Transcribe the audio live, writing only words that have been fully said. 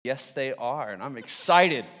Yes, they are, and I'm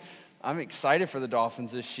excited. I'm excited for the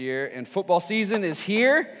Dolphins this year, and football season is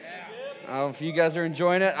here. If you guys are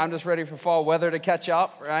enjoying it, I'm just ready for fall weather to catch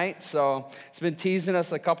up, right? So it's been teasing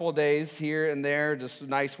us a couple of days here and there, just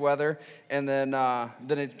nice weather, and then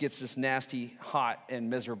it gets just nasty, hot, and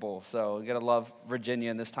miserable. So you gotta love Virginia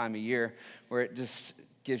in this time of year, where it just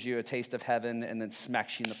gives you a taste of heaven and then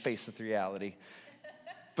smacks you in the face with reality.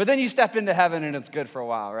 But then you step into heaven and it's good for a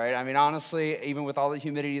while, right? I mean, honestly, even with all the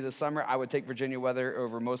humidity this summer, I would take Virginia weather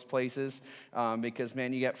over most places because,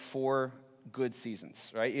 man, you get 4 good seasons,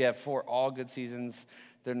 right? You have 4 all good seasons.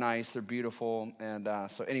 They're nice, they're beautiful, and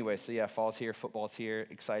fall's here, football's here,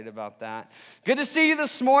 excited about that. Good to see you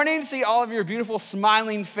this morning, see all of your beautiful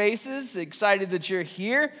smiling faces, excited that you're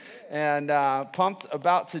here, and pumped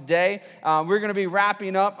about today. We're going to be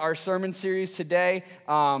wrapping up our sermon series today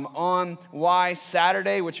on Why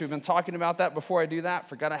Saturday, which we've been talking about that. Before I do that,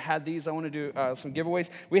 forgot I had these, I want to do some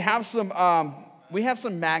giveaways. We have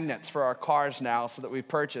some magnets for our cars now so that we've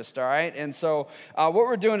purchased, all right? And so what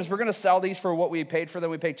we're doing is we're going to sell these for what we paid for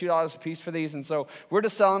them. We paid $2 a piece for these, and so we're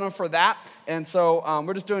just selling them for that. And so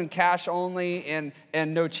we're just doing cash only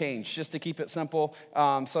and no change, just to keep it simple.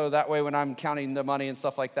 So that way when I'm counting the money and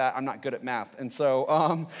stuff like that, I'm not good at math. And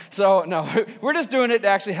so no, we're just doing it to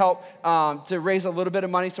actually help to raise a little bit of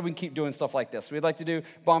money so we can keep doing stuff like this. We'd like to do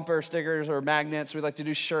bumper stickers or magnets. We'd like to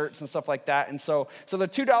do shirts and stuff like that. And so they're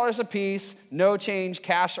 $2 a piece, no change,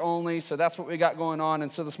 cash only, so that's what we got going on.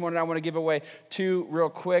 And so this morning I want to give away 2 real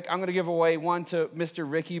quick. I'm going to give away one to Mr.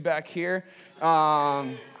 Ricky back here,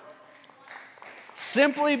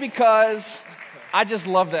 simply because I just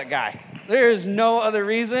love that guy. There is no other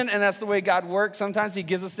reason, and that's the way God works. Sometimes he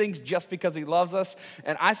gives us things just because he loves us,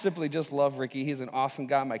 and I simply just love Ricky. He's an awesome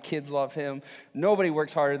guy. My kids love him. Nobody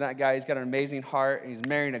works harder than that guy. He's got an amazing heart, and he's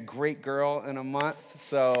marrying a great girl in a month,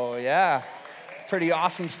 so yeah. Pretty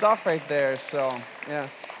awesome stuff right there, so yeah.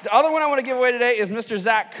 The other one I want to give away today is Mr.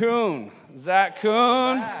 Zach Kuhn. Zach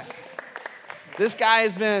Kuhn. This guy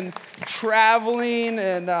has been traveling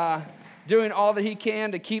and doing all that he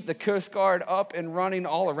can to keep the Coast Guard up and running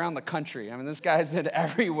all around the country. I mean, this guy has been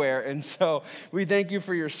everywhere, and so we thank you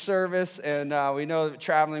for your service, and we know that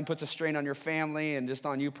traveling puts a strain on your family and just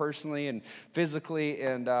on you personally and physically,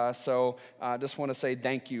 and so I just want to say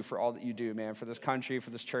thank you for all that you do, man, for this country,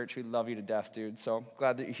 for this church. We love you to death, dude, so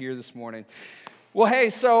glad that you're here this morning. Well, hey,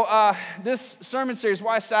 so this sermon series,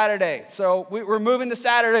 Why Saturday? So we're moving to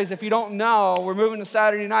Saturdays. If you don't know, we're moving to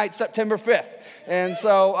Saturday night, September 5th. And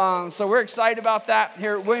so we're excited about that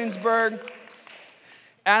here at Williamsburg.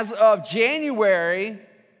 As of January,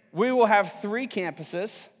 we will have 3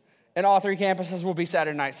 campuses. And all 3 campuses will be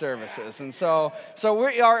Saturday night services. And so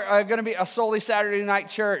we are going to be a solely Saturday night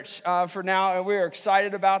church for now. And we're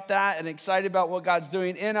excited about that and excited about what God's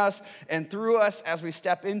doing in us and through us as we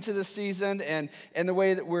step into this season and the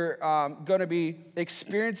way that we're going to be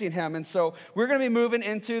experiencing him. And so we're going to be moving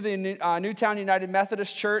into the Newtown United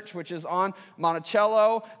Methodist Church, which is on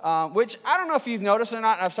Monticello, which I don't know if you've noticed or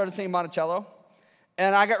not. I've started saying Monticello.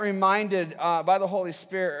 And I got reminded by the Holy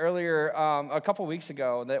Spirit earlier a couple weeks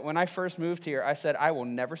ago that when I first moved here, I said, I will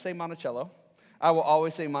never say Monticello. I will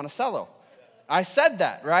always say Monticello. I said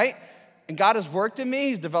that, right? And God has worked in me.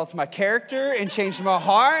 He's developed my character and changed my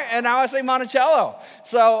heart. And now I say Monticello.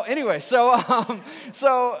 So anyway, so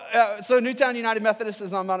Newtown United Methodist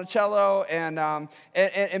is on Monticello. And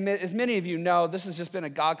as many of you know, this has just been a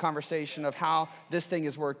God conversation of how this thing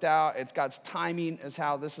has worked out. It's God's timing is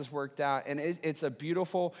how this has worked out. And it's a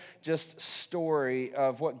beautiful just story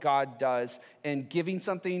of what God does in giving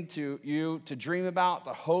something to you to dream about,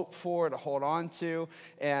 to hope for, to hold on to.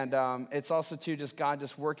 And it's also too just God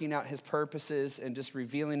just working out his purposes and just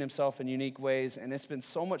revealing himself in unique ways. And it's been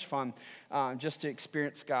so much fun just to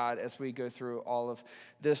experience God as we go through all of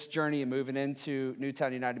this journey and moving into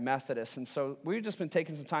Newtown United Methodist. And so we've just been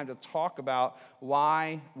taking some time to talk about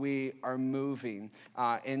why we are moving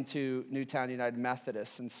into Newtown United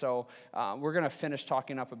Methodist. And so we're going to finish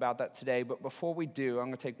talking up about that today. But before we do, I'm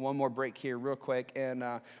going to take one more break here real quick. And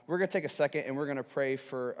we're going to take a second and we're going to pray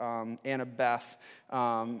for Anna Beth.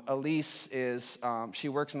 Elise is, she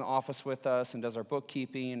works in the office with us and does our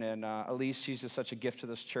bookkeeping. And Elise, she's just such a gift to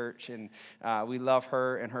this church. And we love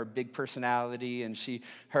her and her big personality and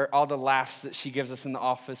all the laughs that she gives us in the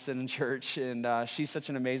office and in church. And she's such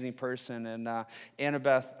an amazing person. And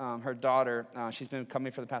Annabeth, her daughter, she's been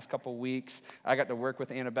coming for the past couple weeks. I got to work with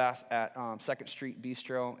Annabeth at 2nd Street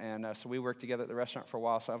Bistro. And so we worked together at the restaurant for a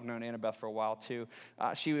while. So I've known Annabeth for a while too.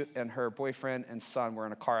 She and her boyfriend and son were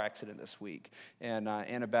in a car accident this week. And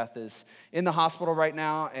Annabeth is in the hospital right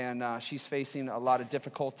now. And she's facing a lot of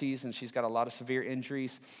difficulties, and she's got a lot of severe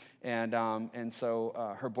injuries. And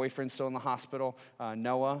so her boyfriend's still in the hospital,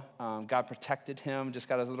 Noah. God protected him, just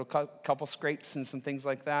got a little couple scrapes and some things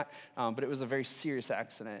like that. But it was a very serious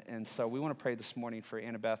accident. And so we want to pray this morning for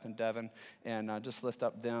Annabeth and Devin and just lift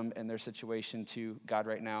up them and their situation to God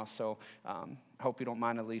right now. So I hope you don't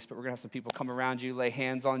mind, Elise, but we're going to have some people come around you, lay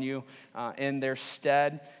hands on you in their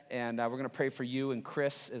stead. And we're going to pray for you and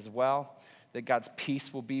Chris as well, that God's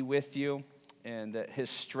peace will be with you and that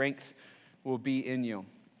his strength will be in you.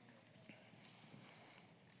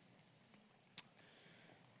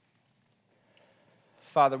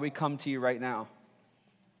 Father, we come to you right now.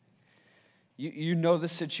 You know the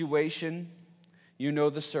situation. You know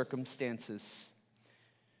the circumstances.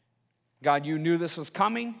 God, you knew this was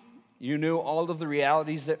coming. You knew all of the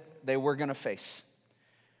realities that they were going to face.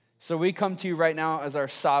 So we come to you right now as our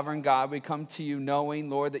sovereign God. We come to you knowing,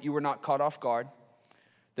 Lord, that you were not caught off guard,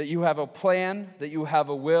 that you have a plan, that you have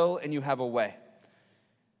a will, and you have a way.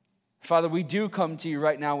 Father, we do come to you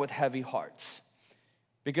right now with heavy hearts.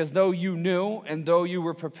 Because though you knew and though you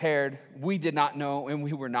were prepared, we did not know and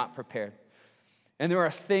we were not prepared. And there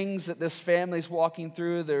are things that this family is walking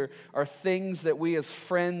through. There are things that we as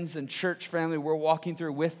friends and church family, we're walking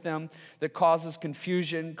through with them that causes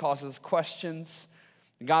confusion, causes questions.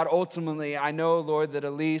 God, ultimately, I know, Lord, that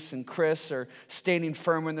Elise and Chris are standing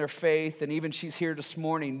firm in their faith, and even she's here this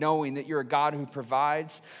morning knowing that you're a God who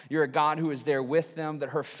provides, you're a God who is there with them, that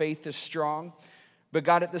her faith is strong. But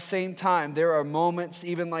God, at the same time, there are moments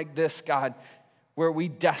even like this, God, where we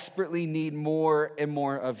desperately need more and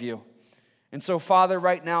more of you. And so, Father,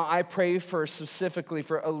 right now, I pray specifically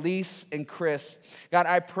for Elise and Chris. God,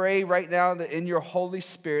 I pray right now that in your Holy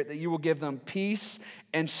Spirit that you will give them peace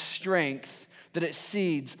and strength that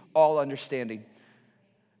exceeds all understanding.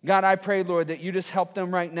 God, I pray, Lord, that you just help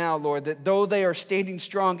them right now, Lord, that though they are standing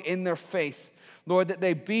strong in their faith, Lord, that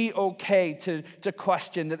they be okay to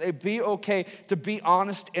question, that they be okay to be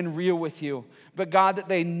honest and real with you. But God, that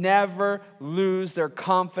they never lose their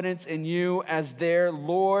confidence in you as their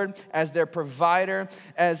Lord, as their provider,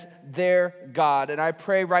 as their God. And I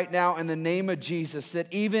pray right now in the name of Jesus that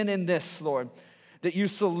even in this, Lord, that you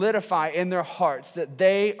solidify in their hearts that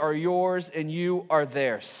they are yours and you are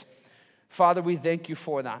theirs. Father, we thank you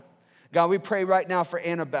for that. God, we pray right now for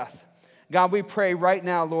Annabeth. God, we pray right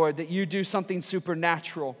now, Lord, that you do something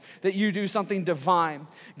supernatural, that you do something divine.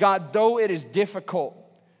 God, though it is difficult,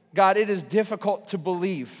 God, it is difficult to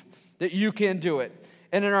believe that you can do it.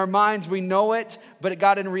 And in our minds, we know it, but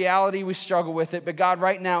God, in reality, we struggle with it. But God,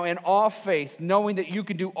 right now, in all faith, knowing that you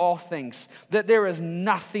can do all things, that there is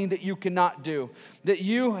nothing that you cannot do, that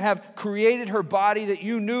you have created her body, that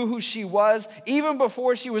you knew who she was even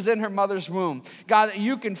before she was in her mother's womb. God, that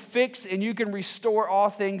you can fix and you can restore all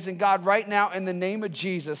things. And God, right now, in the name of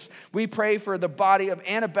Jesus, we pray for the body of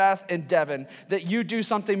Annabeth and Devin, that you do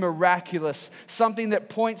something miraculous, something that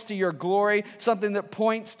points to your glory, something that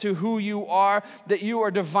points to who you are, that you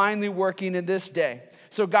are divinely working in this day.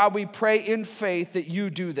 So God, we pray in faith that you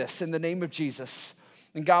do this in the name of Jesus.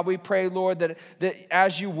 And God, we pray, Lord, that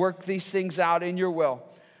as you work these things out in your will,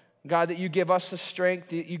 God, that you give us the strength,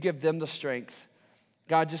 that you give them the strength.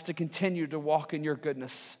 God, just to continue to walk in your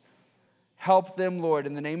goodness. Help them, Lord,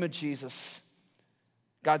 in the name of Jesus.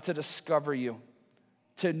 God, to discover you,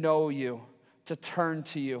 to know you, to turn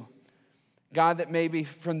to you. God, that maybe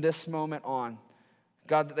from this moment on,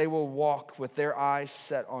 God, that they will walk with their eyes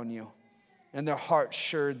set on you and their hearts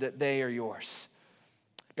sure that they are yours.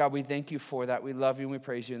 God, we thank you for that. We love you and we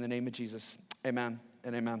praise you in the name of Jesus. Amen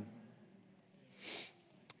and amen.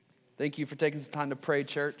 Thank you for taking some time to pray,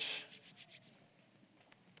 church.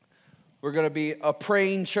 We're going to be a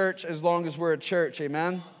praying church as long as we're a church.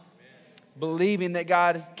 Amen? Believing that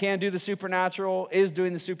God can do the supernatural, is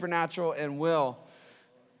doing the supernatural, and will.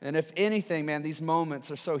 And if anything, man, these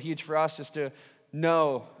moments are so huge for us just to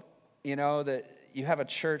know, that you have a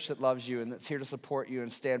church that loves you and that's here to support you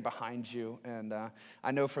and stand behind you. And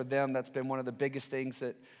I know for them, that's been one of the biggest things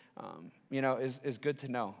that, is good to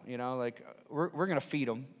know. We're going to feed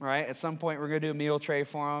them, right? At some point, we're going to do a meal tray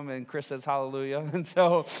for them, and Chris says hallelujah. And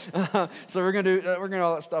so we're going to do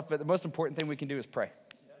all that stuff. But the most important thing we can do is pray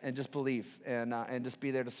and just believe and just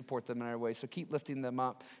be there to support them in our way. So keep lifting them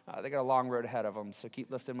up. They got a long road ahead of them. So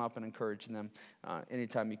keep lifting them up and encouraging them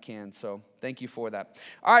anytime you can. So thank you for that.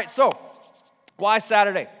 All right, so why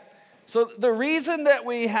Saturday? So the reason that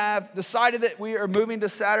we have decided that we are moving to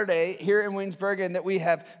Saturday here in Winsburg and that we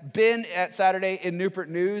have been at Saturday in Newport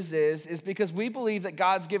News is because we believe that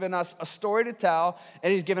God's given us a story to tell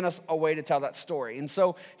and he's given us a way to tell that story. And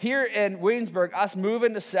so here in Winsburg, us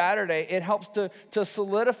moving to Saturday, it helps to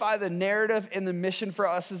solidify the narrative and the mission for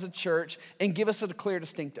us as a church and give us a clear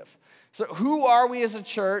distinctive. So who are we as a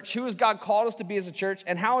church? Who has God called us to be as a church?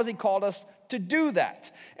 And how has he called us to do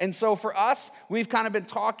that? And so for us, we've kind of been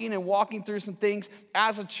talking and walking through some things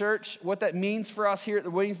as a church, what that means for us here at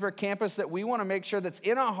the Williamsburg campus, that we want to make sure that's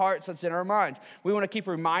in our hearts, that's in our minds. We want to keep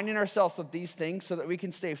reminding ourselves of these things so that we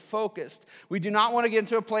can stay focused. We do not want to get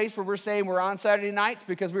into a place where we're saying we're on Saturday nights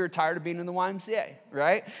because we were tired of being in the YMCA,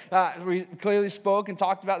 right? We clearly spoke and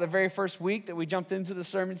talked about the very first week that we jumped into the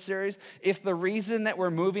sermon series. If the reason that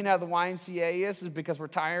we're moving out of the YMCA is because we're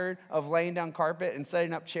tired of laying down carpet and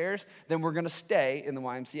setting up chairs, then we're going to stay in the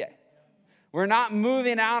YMCA. We're not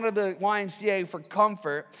moving out of the YMCA for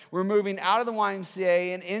comfort. We're moving out of the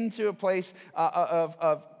YMCA and into a place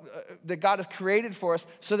that God has created for us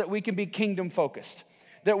so that we can be kingdom focused.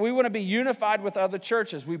 That we want to be unified with other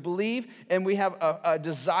churches. We believe and we have a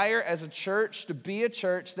desire as a church to be a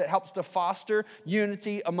church that helps to foster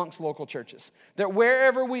unity amongst local churches. That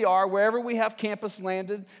wherever we are, wherever we have campus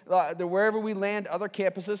landed, that wherever we land other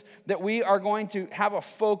campuses, that we are going to have a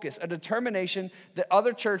focus, a determination that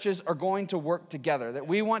other churches are going to work together. That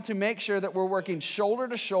we want to make sure that we're working shoulder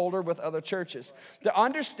to shoulder with other churches. To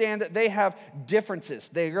understand that they have differences.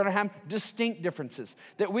 They're going to have distinct differences.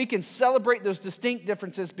 That we can celebrate those distinct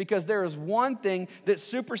differences because there is one thing that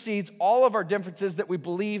supersedes all of our differences that we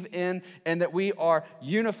believe in and that we are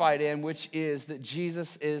unified in, which is that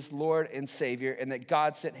Jesus is Lord and Savior and that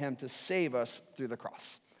God sent him to save us through the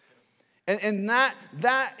cross. And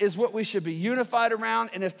that is what we should be unified around.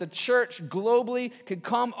 And if the church globally could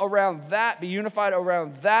come around that, be unified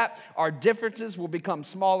around that, our differences will become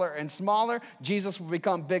smaller and smaller. Jesus will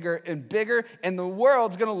become bigger and bigger. And the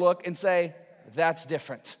world's going to look and say, that's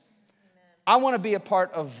different. I want to be a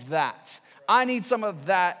part of that. I need some of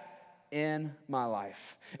that in my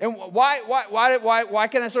life. And why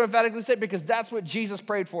can I so emphatically say it? Because that's what Jesus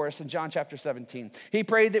prayed for us in John chapter 17. He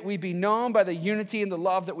prayed that we be known by the unity and the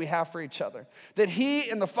love that we have for each other. That he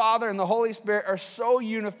and the Father and the Holy Spirit are so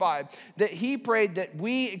unified that he prayed that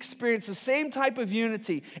we experience the same type of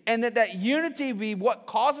unity and that unity be what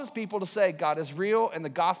causes people to say God is real and the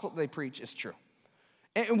gospel that they preach is true.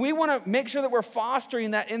 And we want to make sure that we're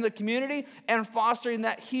fostering that in the community and fostering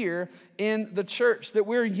that here in the church, that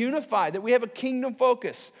we're unified, that we have a kingdom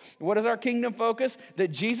focus. What is our kingdom focus? That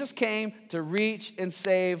Jesus came to reach and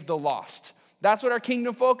save the lost. That's what our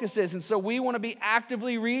kingdom focus is. And so we want to be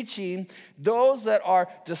actively reaching those that are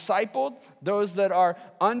discipled, those that are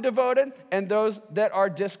undevoted, and those that are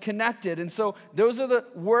disconnected. And so those are the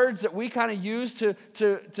words that we kind of use to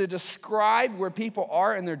describe where people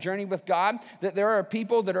are in their journey with God, that there are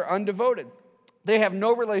people that are undevoted. They have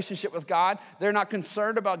no relationship with God. They're not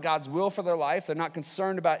concerned about God's will for their life. They're not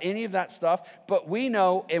concerned about any of that stuff. But we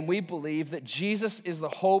know and we believe that Jesus is the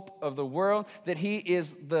hope of the world, that he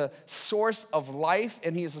is the source of life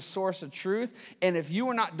and he is the source of truth. And if you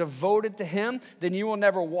are not devoted to him, then you will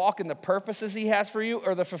never walk in the purposes he has for you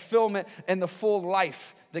or the fulfillment and the full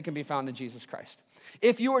life that can be found in Jesus Christ.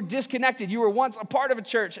 If you are disconnected, you were once a part of a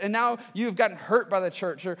church and now you've gotten hurt by the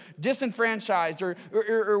church or disenfranchised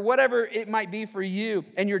or whatever it might be for you,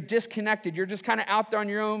 and you're disconnected, you're just kind of out there on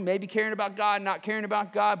your own, maybe caring about God, not caring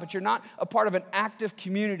about God, but you're not a part of an active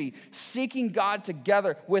community, seeking God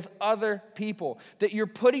together with other people, that you're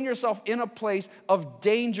putting yourself in a place of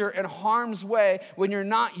danger and harm's way when you're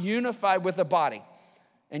not unified with the body.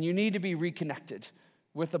 And you need to be reconnected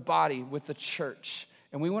with the body, with the church.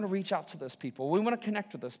 And we want to reach out to those people. We want to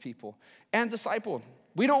connect with those people and disciple.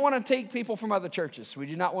 We don't want to take people from other churches. We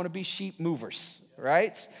do not want to be sheep movers,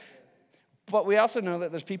 right? But we also know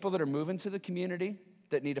that there's people that are moving to the community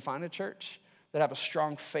that need to find a church, that have a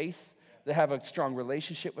strong faith, that have a strong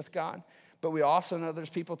relationship with God. But we also know there's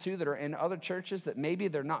people too that are in other churches that maybe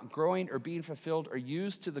they're not growing or being fulfilled or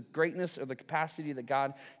used to the greatness or the capacity that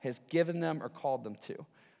God has given them or called them to.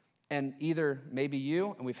 And either maybe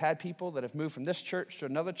you, and we've had people that have moved from this church to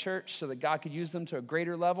another church so that God could use them to a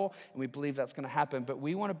greater level, and we believe that's going to happen. But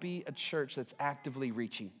we want to be a church that's actively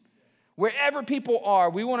reaching. Wherever people are,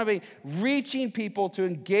 we want to be reaching people to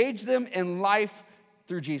engage them in life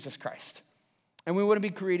through Jesus Christ. And we want to be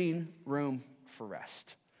creating room for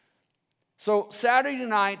rest. So Saturday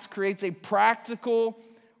nights creates a practical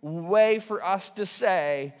way for us to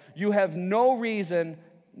say, you have no reason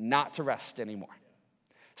not to rest anymore.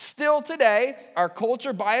 Still today, our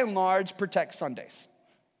culture by and large protects Sundays.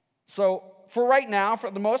 So for right now,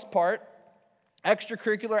 for the most part,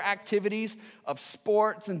 extracurricular activities of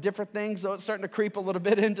sports and different things, though it's starting to creep a little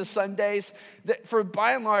bit into Sundays, that for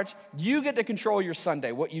by and large, you get to control your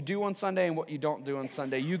Sunday. What you do on Sunday and what you don't do on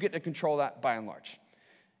Sunday, you get to control that by and large.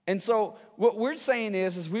 And so what we're saying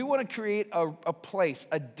is we want to create a place,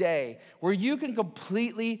 a day, where you can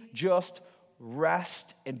completely just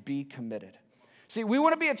rest and be committed. See, we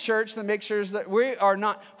want to be a church that makes sure that we are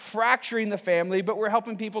not fracturing the family, but we're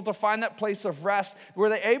helping people to find that place of rest where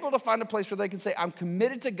they're able to find a place where they can say, I'm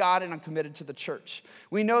committed to God and I'm committed to the church.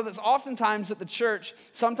 We know that oftentimes at the church,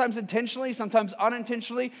 sometimes intentionally, sometimes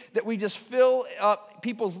unintentionally, that we just fill up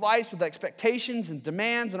people's lives with expectations and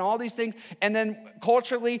demands and all these things. And then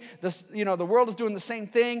culturally, the world is doing the same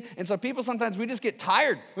thing. And so people sometimes, we just get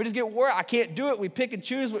tired. We just get worried. I can't do it. We pick and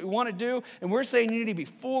choose what we want to do. And we're saying you need to be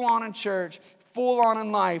full on in church, full on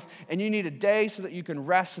in life, and you need a day so that you can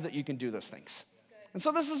rest, so that you can do those things. And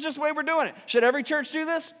so this is just the way we're doing it. Should every church do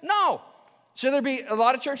this? No. Should there be a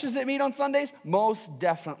lot of churches that meet on Sundays? Most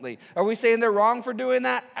definitely. Are we saying they're wrong for doing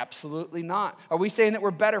that? Absolutely not. Are we saying that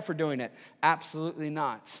we're better for doing it? Absolutely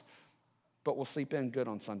not. But we'll sleep in good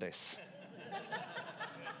on Sundays.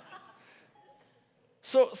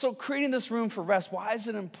 So creating this room for rest, why is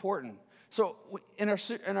it important? So in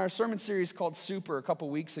our sermon series called Super, a couple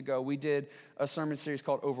weeks ago, we did a sermon series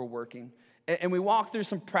called Overworking. And we walked through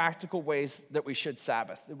some practical ways that we should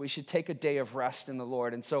Sabbath, that we should take a day of rest in the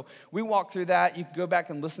Lord. And so we walked through that. You can go back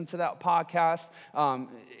and listen to that podcast.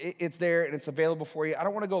 It's there and it's available for you. I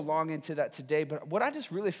don't want to go long into that today, but what I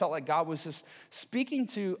just really felt like God was just speaking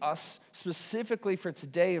to us specifically for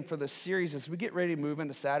today and for the series as we get ready to move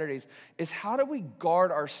into Saturdays is how do we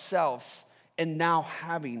guard ourselves in now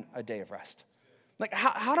having a day of rest? Like,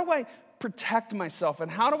 how do I protect myself,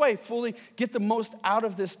 and how do I fully get the most out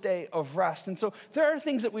of this day of rest? And so there are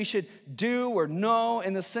things that we should do or know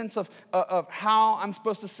in the sense of how I'm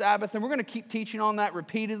supposed to Sabbath, and we're going to keep teaching on that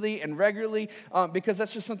repeatedly and regularly because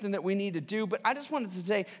that's just something that we need to do. But I just wanted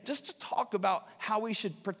today just to talk about how we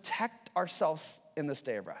should protect ourselves in this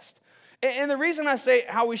day of rest. And the reason I say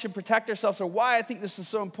how we should protect ourselves or why I think this is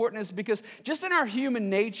so important is because just in our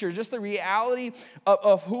human nature, just the reality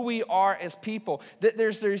of who we are as people, that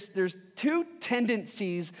there's two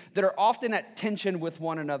tendencies that are often at tension with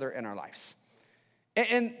one another in our lives.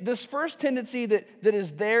 And this first tendency that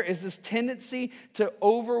is there is this tendency to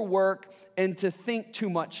overwork and to think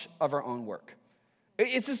too much of our own work.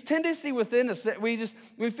 It's this tendency within us that we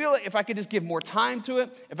feel like if I could just give more time to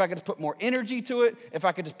it, if I could just put more energy to it, if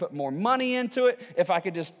I could just put more money into it, if I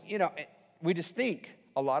could just, we just think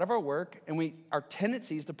a lot of our work and our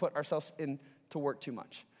tendencies to put ourselves into work too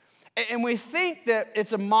much. And we think that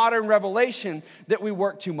it's a modern revelation that we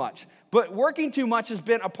work too much. But working too much has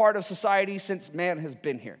been a part of society since man has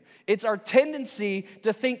been here. It's our tendency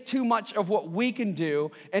to think too much of what we can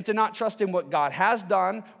do and to not trust in what God has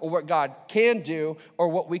done or what God can do or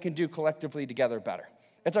what we can do collectively together better.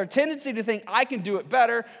 It's our tendency to think I can do it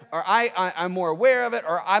better or I'm more aware of it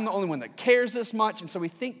or I'm the only one that cares this much. And so we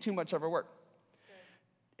think too much of our work.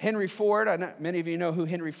 Henry Ford, I know many of you know who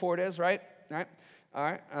Henry Ford is, right? All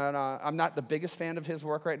right, and I'm not the biggest fan of his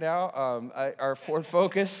work right now. Our Ford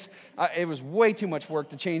Focus, it was way too much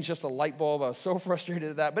work to change just a light bulb. I was so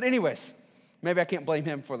frustrated at that. But anyways, maybe I can't blame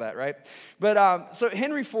him for that, right? But so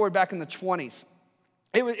Henry Ford back in the 20s,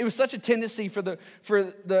 it was such a tendency for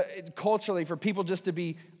culturally for people just to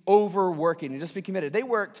be overworking and just be committed. They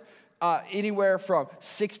worked anywhere from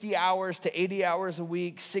 60 hours to 80 hours a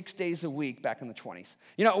week, 6 days a week back in the 20s.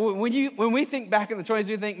 When we think back in the 20s,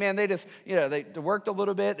 we think, man, they just, they worked a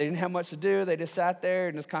little bit. They didn't have much to do. They just sat there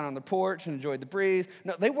and just kind of on the porch and enjoyed the breeze.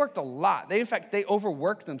 No, they worked a lot. They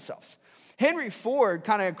overworked themselves. Henry Ford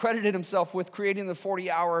kind of credited himself with creating the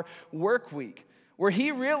 40-hour work week, where he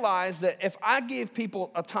realized that if I gave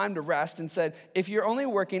people a time to rest and said, if you're only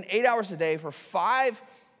working 8 hours a day for 5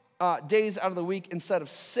 days out of the week instead of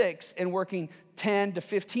 6 and working 10 to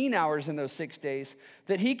 15 hours in those 6 days,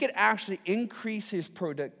 that he could actually increase his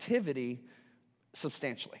productivity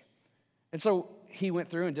substantially. And so he went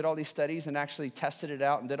through and did all these studies and actually tested it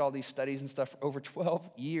out and did all these studies and stuff for over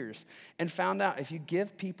 12 years and found out if you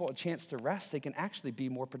give people a chance to rest, they can actually be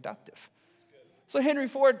more productive. So Henry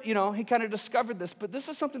Ford, he kind of discovered this, but this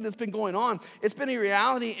is something that's been going on. It's been a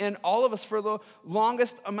reality in all of us for the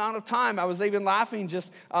longest amount of time. I was even laughing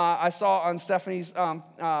I saw on Stephanie's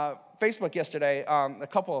Facebook yesterday a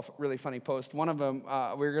couple of really funny posts. One of them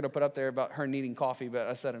we were going to put up there about her needing coffee, but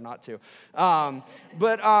I said not to.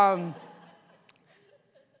 But I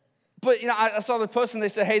saw the post and they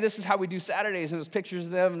said, hey, this is how we do Saturdays. And it was pictures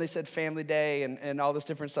of them and they said family day and all this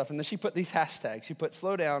different stuff. And then she put these hashtags. She put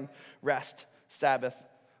slow down, rest, Sabbath,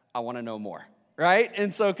 I want to know more. Right?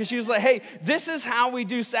 And so, because she was like, hey, this is how we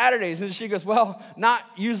do Saturdays. And she goes, well, not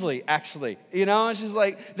usually, actually. And she's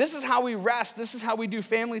like, this is how we rest. This is how we do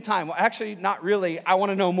family time. Well, actually, not really. I want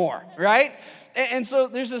to know more, right? And so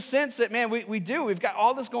there's a sense that, man, we've got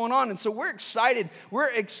all this going on. And so we're excited. We're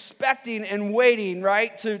expecting and waiting,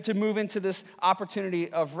 right, to move into this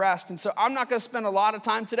opportunity of rest. And so I'm not going to spend a lot of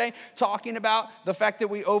time today talking about the fact that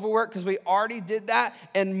we overwork, because we already did that.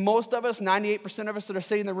 And most of us, 98% of us that are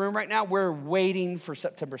sitting in the room right now, we're waiting for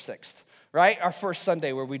September 6th. Right? Our first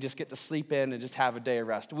Sunday where we just get to sleep in and just have a day of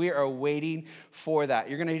rest. We are waiting for that.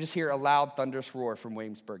 You're going to just hear a loud, thunderous roar from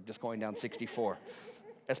Williamsburg just going down 64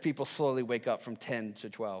 as people slowly wake up from 10 to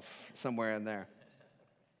 12, somewhere in there.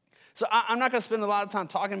 So I'm not going to spend a lot of time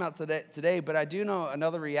talking about today, but I do know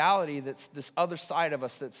another reality that's this other side of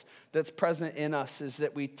us that's present in us is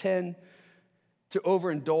that we tend to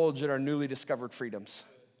overindulge in our newly discovered freedoms.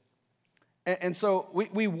 And so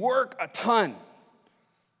we work a ton.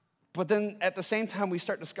 But then at the same time, we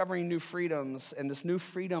start discovering new freedoms, and this new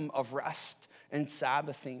freedom of rest and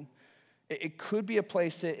Sabbathing. It could be a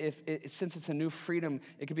place that since it's a new freedom,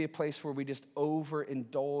 it could be a place where we just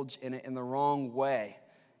overindulge in it in the wrong way,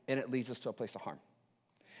 and it leads us to a place of harm.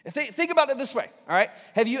 Think about it this way, all right?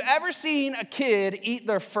 Have you ever seen a kid eat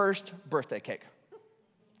their first birthday cake?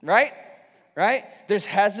 Right? There's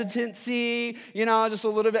hesitancy, just a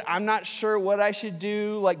little bit. I'm not sure what I should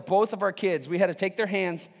do. Like both of our kids, we had to take their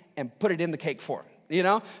hands and put it in the cake for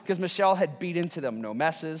them, because Michelle had beat into them, no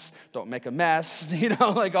messes, don't make a mess,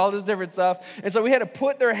 like all this different stuff. And so we had to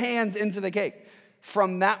put their hands into the cake.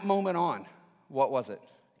 From that moment on, what was it?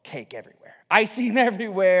 Cake everywhere. Icing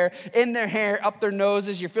everywhere, in their hair, up their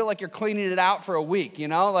noses. You feel like you're cleaning it out for a week,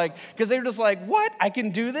 because they're just like, what? I can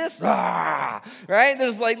do this? Ah, right?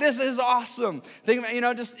 There's like, this is awesome. Think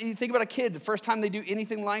about, you think about a kid, the first time they do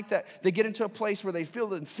anything like that, they get into a place where they feel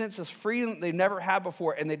the sense of freedom that they've never had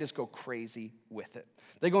before, and they just go crazy with it.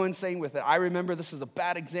 They go insane with it. I remember, this is a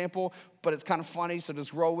bad example, but it's kind of funny, so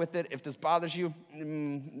just roll with it. If this bothers you,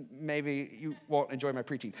 maybe you won't enjoy my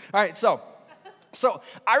preaching. All right, So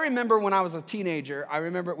I remember when I was a teenager, I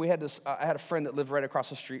had a friend that lived right across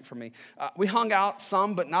the street from me. We hung out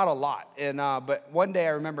some, but not a lot. And but one day I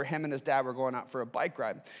remember him and his dad were going out for a bike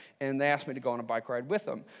ride, and they asked me to go on a bike ride with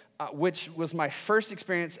them, which was my first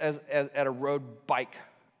experience at a road bike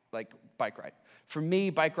ride. For me,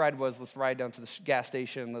 bike ride was let's ride down to the gas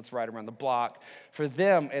station, let's ride around the block. For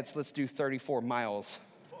them, it's let's do 34 miles,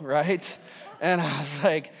 right? And I was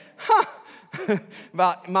like,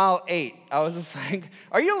 about mile 8, I was just like,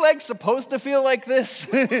 are your legs supposed to feel like this?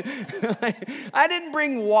 I didn't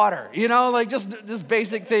bring water, just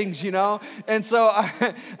basic things, And so,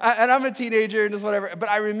 I'm a teenager and just whatever. But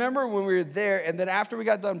I remember when we were there, and then after we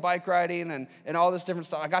got done bike riding and all this different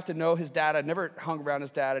stuff, I got to know his dad. I never hung around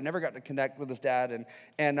his dad. I never got to connect with his dad.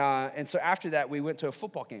 And so after that, we went to a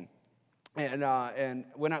football game. And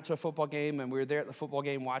went out to a football game, and we were there at the football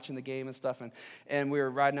game watching the game and stuff, and we were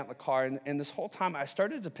riding out in the car, and this whole time I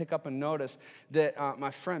started to pick up and notice that my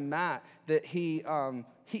friend Matt, that he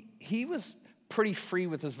was pretty free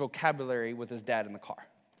with his vocabulary with his dad in the car,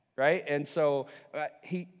 right? And so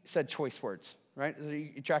he said choice words, right? Are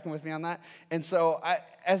you tracking with me on that? And so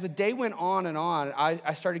as the day went on and on,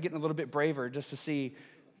 I started getting a little bit braver just to see,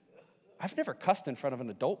 I've never cussed in front of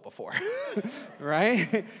an adult before,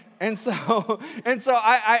 right? And so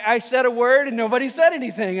I said a word and nobody said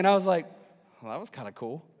anything. And I was like, well, that was kind of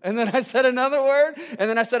cool. And then I said another word, and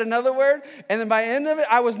then I said another word, and then by the end of it,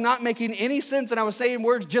 I was not making any sense, and I was saying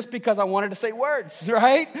words just because I wanted to say words,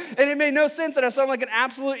 right? And it made no sense, and I sounded like an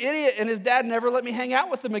absolute idiot, and his dad never let me hang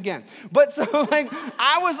out with him again. But so,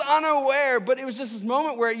 I was unaware, but it was just this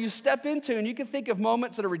moment where you step into, and you can think of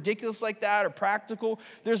moments that are ridiculous like that or practical.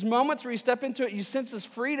 There's moments where you step into it, you sense this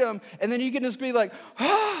freedom, and then you can just be like,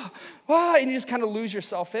 and you just kind of lose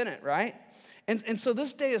yourself in it, right? And so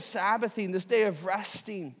this day of Sabbathing, this day of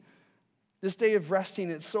resting,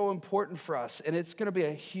 it's so important for us. And it's going to be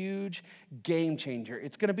a huge game changer.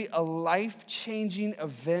 It's going to be a life-changing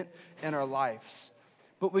event in our lives.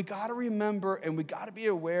 But we got to remember and we got to be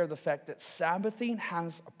aware of the fact that Sabbathing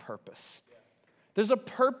has a purpose. There's a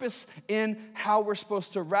purpose in how we're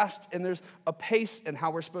supposed to rest, and there's a pace in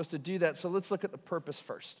how we're supposed to do that. So let's look at the purpose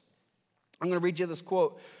first. I'm going to read you this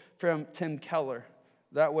quote from Tim Keller.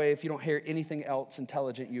 That way, if you don't hear anything else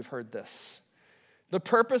intelligent, you've heard this. The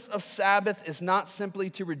purpose of Sabbath is not simply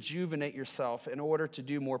to rejuvenate yourself in order to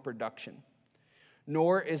do more production,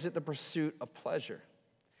 nor is it the pursuit of pleasure.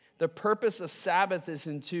 The purpose of Sabbath is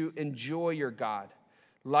to enjoy your God,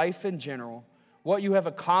 life in general, what you have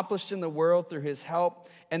accomplished in the world through his help,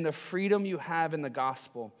 and the freedom you have in the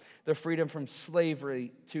gospel, the freedom from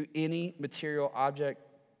slavery to any material object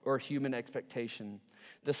or human expectation.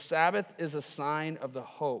 The Sabbath is a sign of the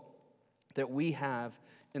hope that we have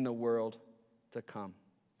in the world to come.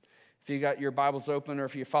 If you got your Bibles open or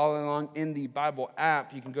if you're following along in the Bible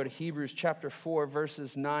app, you can go to Hebrews chapter 4,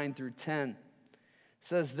 verses 9 through 10. It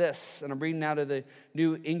says this, and I'm reading out of the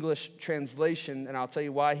New English Translation, and I'll tell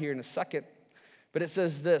you why here in a second. But it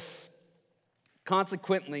says this: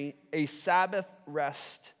 consequently, a Sabbath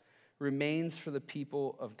rest remains for the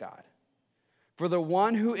people of God. For the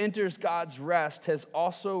one who enters God's rest has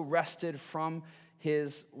also rested from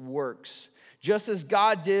his works, just as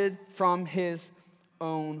God did from his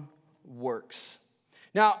own works.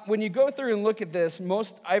 Now, when you go through and look at this,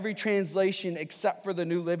 most every translation except for the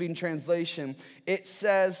New Living Translation, it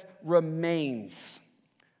says remains.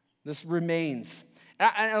 This remains.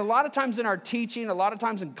 And a lot of times in our teaching, a lot of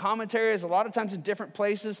times in commentaries, a lot of times in different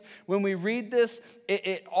places, when we read this,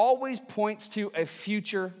 it always points to a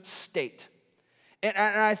future state. And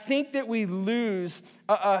I think that we lose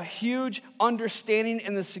a huge understanding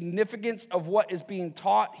and the significance of what is being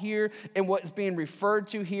taught here and what is being referred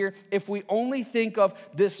to here if we only think of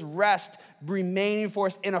this rest remaining for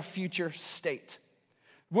us in a future state.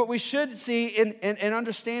 What we should see and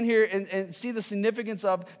understand here and see the significance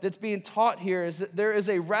of that's being taught here is that there is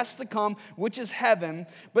a rest to come, which is heaven.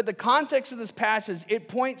 But the context of this passage, it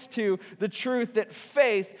points to the truth that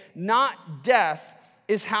faith, not death,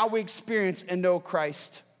 is how we experience and know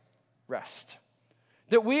Christ rest.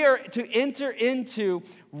 That we are to enter into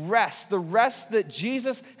rest, the rest that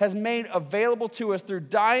Jesus has made available to us through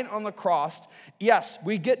dying on the cross. Yes,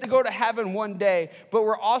 we get to go to heaven one day, but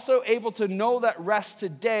we're also able to know that rest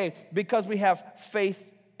today because we have faith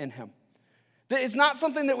in him. That it's not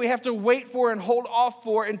something that we have to wait for and hold off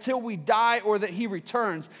for until we die or that he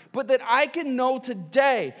returns, but that I can know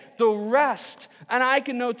today the rest, and I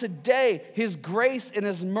can know today his grace and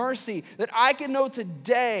his mercy, that I can know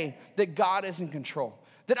today that God is in control.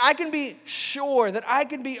 That I can be sure, that I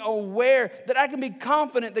can be aware, that I can be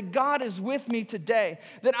confident that God is with me today.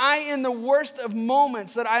 That I, in the worst of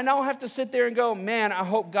moments, that I don't have to sit there and go, man, I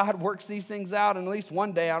hope God works these things out, and at least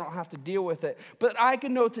one day I don't have to deal with it. But I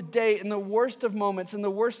can know today, in the worst of moments, in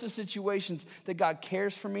the worst of situations, that God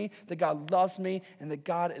cares for me, that God loves me, and that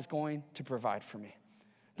God is going to provide for me.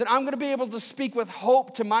 That I'm going to be able to speak with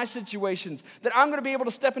hope to my situations. That I'm going to be able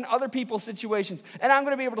to step in other people's situations. And I'm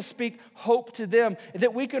going to be able to speak hope to them.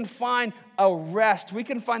 That we can find a rest. We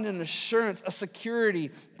can find an assurance, a security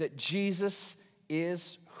that Jesus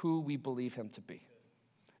is who we believe him to be.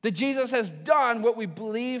 That Jesus has done what we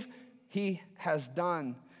believe he has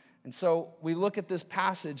done. And so we look at this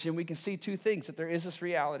passage and we can see two things. That there is this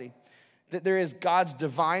reality. That there is God's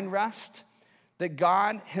divine rest. That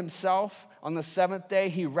God himself, on the seventh day,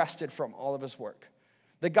 he rested from all of his work.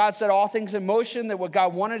 That God set all things in motion, that what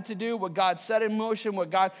God wanted to do, what God set in motion, what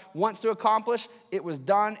God wants to accomplish, it was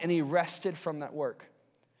done, and he rested from that work.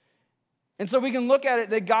 And so we can look at it,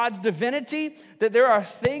 that God's divinity, that there are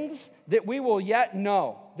things that we will yet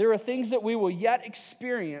know. There are things that we will yet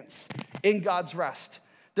experience in God's rest.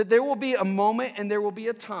 That there will be a moment and there will be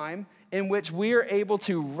a time in which we are able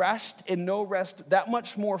to rest and know rest that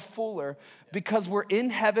much more fuller because we're in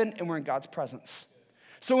heaven and we're in God's presence.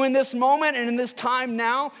 So in this moment and in this time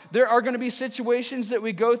now, there are going to be situations that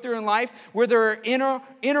we go through in life where there are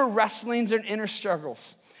inner wrestlings and inner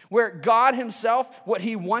struggles. Where God himself, what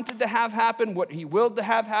he wanted to have happen, what he willed to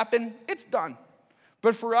have happen, it's done.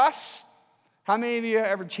 But for us, how many of you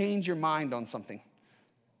ever change your mind on something?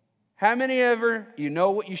 How many ever, you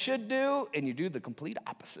know what you should do and you do the complete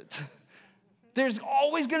opposite? There's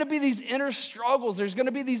always going to be these inner struggles. There's going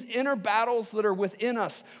to be these inner battles that are within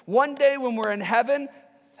us. One day when we're in heaven,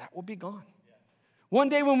 that will be gone. One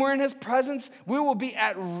day when we're in his presence, we will be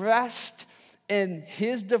at rest in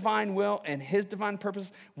his divine will and his divine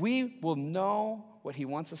purpose. We will know what he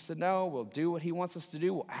wants us to know. We'll do what he wants us to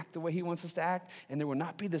do. We'll act the way he wants us to act. And there will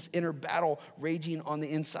not be this inner battle raging on the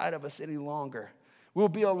inside of us any longer. We'll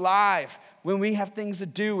be alive when we have things to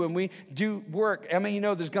do, when we do work. I mean, you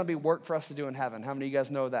know there's going to be work for us to do in heaven. How many of you guys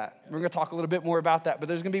know that? We're going to talk a little bit more about that, but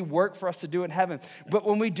there's going to be work for us to do in heaven. But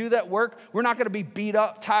when we do that work, we're not going to be beat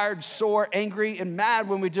up, tired, sore, angry, and mad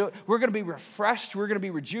when we do it. We're going to be refreshed. We're going to be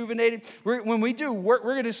rejuvenated. When we do work,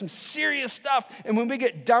 we're going to do some serious stuff. And when we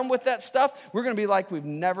get done with that stuff, we're going to be like we've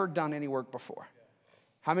never done any work before.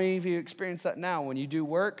 How many of you experience that now? When you do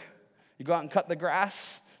work, you go out and cut the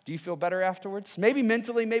grass, do you feel better afterwards? Maybe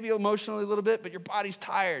mentally, maybe emotionally a little bit, but your body's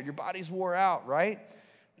tired. Your body's wore out, right?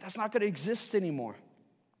 That's not going to exist anymore.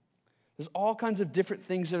 There's all kinds of different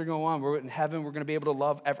things that are going on. We're in heaven. We're going to be able to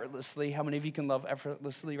love effortlessly. How many of you can love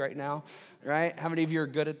effortlessly right now, right? How many of you are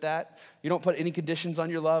good at that? You don't put any conditions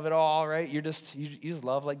on your love at all, right? You just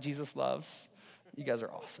love like Jesus loves. You guys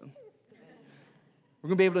are awesome. We're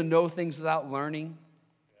going to be able to know things without learning.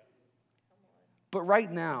 But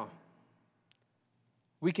right now,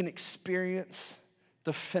 we can experience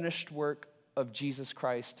the finished work of Jesus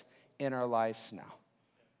Christ in our lives now.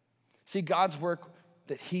 See, God's work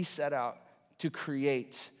that he set out to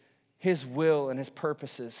create, his will and his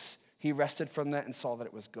purposes, he rested from that and saw that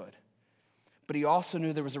it was good. But he also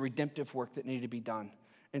knew there was a redemptive work that needed to be done.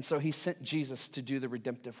 And so he sent Jesus to do the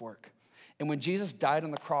redemptive work. And when Jesus died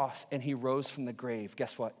on the cross and he rose from the grave,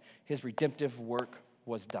 guess what? His redemptive work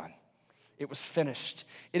was done. It was finished.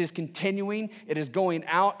 It is continuing. It is going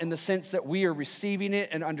out in the sense that we are receiving it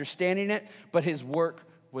and understanding it, but his work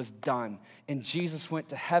was done. And Jesus went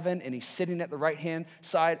to heaven, and he's sitting at the right-hand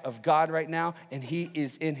side of God right now, and he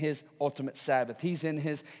is in his ultimate Sabbath. He's in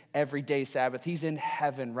his everyday Sabbath. He's in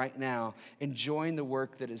heaven right now, enjoying the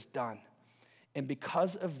work that is done. And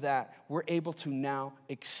because of that, we're able to now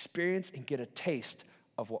experience and get a taste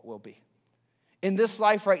of what will be. In this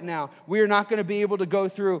life right now, we are not going to be able to go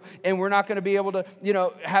through, and we're not going to be able to,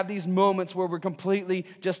 have these moments where we're completely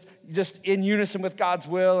just in unison with God's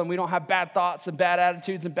will, and we don't have bad thoughts and bad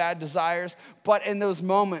attitudes and bad desires. But in those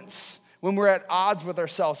moments, when we're at odds with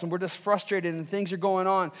ourselves and we're just frustrated and things are going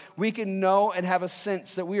on, we can know and have a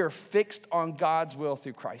sense that we are fixed on God's will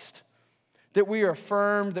through Christ. That we are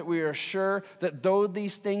firm, that we are sure that though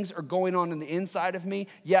these things are going on in the inside of me,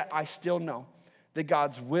 yet I still know that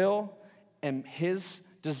God's will and his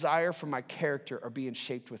desire for my character are being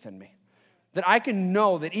shaped within me. That I can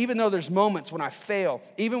know that even though there's moments when I fail,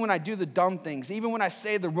 even when I do the dumb things, even when I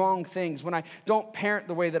say the wrong things, when I don't parent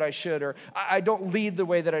the way that I should, or I don't lead the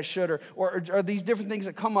way that I should, or these different things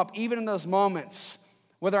that come up, even in those moments,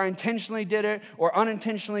 whether I intentionally did it or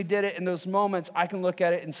unintentionally did it, in those moments, I can look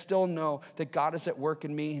at it and still know that God is at work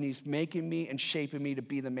in me, and he's making me and shaping me to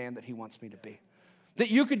be the man that he wants me to be. That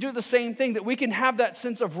you could do the same thing, that we can have that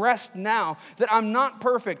sense of rest now, that I'm not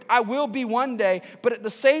perfect. I will be one day, but at the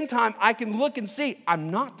same time, I can look and see I'm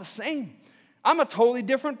not the same. I'm a totally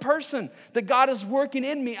different person. That God is working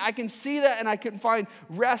in me. I can see that, and I can find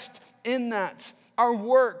rest in that. Our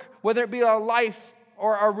work, whether it be our life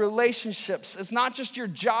or our relationships, it's not just your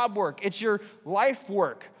job work, it's your life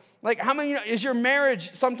work. Like, how many, is your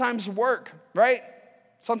marriage sometimes work, right?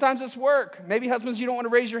 Sometimes it's work. Maybe husbands, you don't want to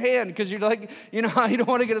raise your hand because you're like, you don't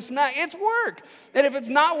want to get a smack. It's work. And if it's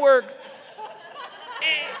not work,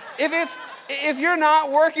 if you're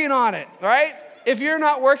not working on it, right? If you're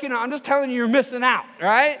not working on it, I'm just telling you, you're missing out,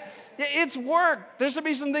 right? It's work. There's to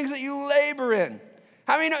be some things that you labor in.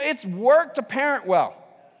 How many know it's work to parent well,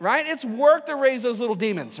 right? It's work to raise those little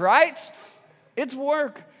demons, right? It's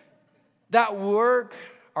work. That work,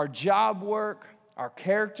 our job work, our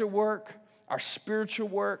character work, our spiritual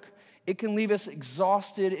work, it can leave us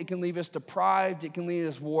exhausted, it can leave us deprived, it can leave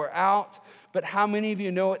us wore out. But how many of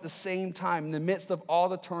you know at the same time, in the midst of all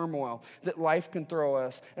the turmoil that life can throw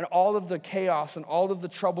us, and all of the chaos and all of the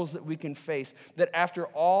troubles that we can face, that after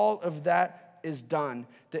all of that is done,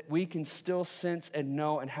 that we can still sense and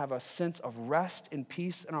know and have a sense of rest and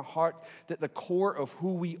peace in our heart, that the core of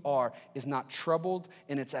who we are is not troubled,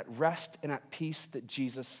 and it's at rest and at peace that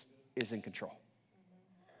Jesus is in control.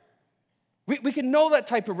 We can know that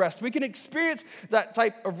type of rest. We can experience that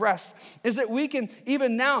type of rest. Is that we can,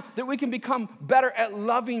 even now, that we can become better at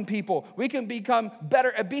loving people. We can become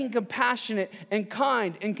better at being compassionate and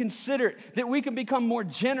kind and considerate. That we can become more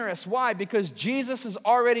generous. Why? Because Jesus has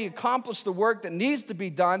already accomplished the work that needs to be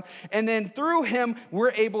done. And then through him,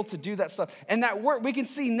 we're able to do that stuff. And that work, we can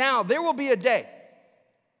see now, there will be a day.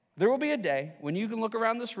 There will be a day when you can look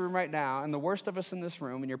around this room right now, and the worst of us in this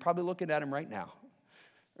room, and you're probably looking at him right now,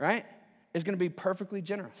 right? Is going to be perfectly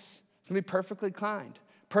generous. It's going to be perfectly kind,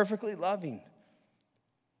 perfectly loving.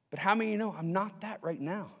 But how many of you know I'm not that right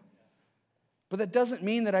now? But that doesn't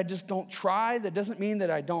mean that I just don't try. That doesn't mean that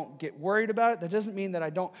I don't get worried about it. That doesn't mean that I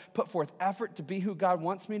don't put forth effort to be who God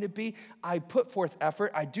wants me to be. I put forth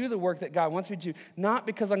effort. I do the work that God wants me to do, not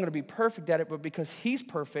because I'm going to be perfect at it, but because he's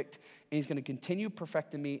perfect, and he's going to continue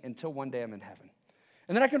perfecting me until one day I'm in heaven.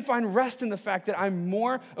 And then I can find rest in the fact that I'm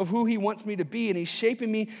more of who he wants me to be, and he's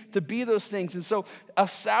shaping me to be those things. And so a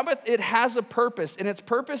Sabbath, it has a purpose, and its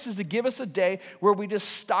purpose is to give us a day where we just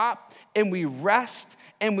stop and we rest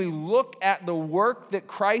and we look at the work that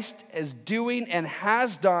Christ is doing and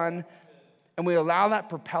has done, and we allow that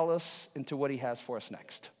propel us into what he has for us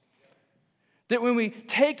next. That when we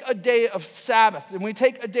take a day of Sabbath and we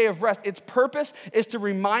take a day of rest, its purpose is to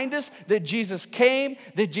remind us that Jesus came,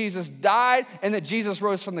 that Jesus died, and that Jesus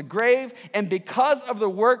rose from the grave. And because of the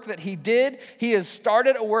work that he did, he has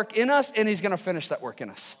started a work in us, and he's going to finish that work in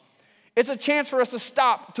us. It's a chance for us to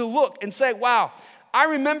stop, to look and say, wow, I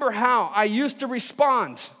remember how I used to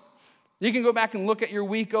respond. You can go back and look at your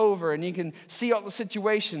week over, and you can see all the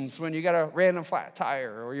situations when you got a random flat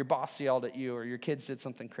tire, or your boss yelled at you, or your kids did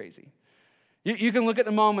something crazy. You can look at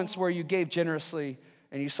the moments where you gave generously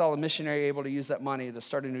and you saw a missionary able to use that money to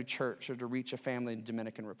start a new church or to reach a family in the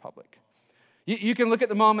Dominican Republic. You can look at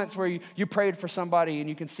the moments where you prayed for somebody and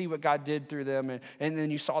you can see what God did through them, and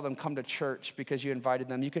then you saw them come to church because you invited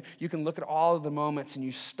them. You can look at all of the moments and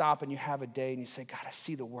you stop and you have a day and you say, God, I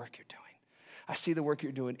see the work you're doing. I see the work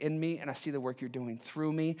you're doing in me, and I see the work you're doing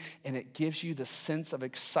through me, and it gives you the sense of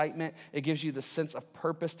excitement. It gives you the sense of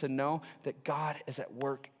purpose to know that God is at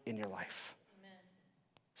work in your life.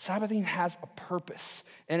 Sabbathing has a purpose,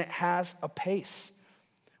 and it has a pace.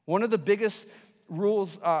 One of the biggest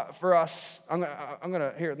rules for us, let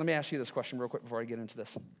me ask you this question real quick before I get into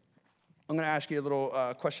this. I'm going to ask you a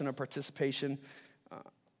little question of participation.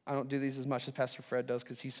 I don't do these as much as Pastor Fred does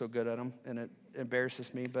because he's so good at them, and it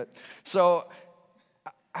embarrasses me. But so,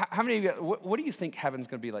 how many of you, what do you think heaven's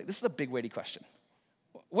going to be like? This is a big, weighty question.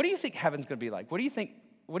 What do you think heaven's going to be like? What do you think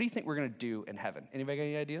we're going to do in heaven? Anybody got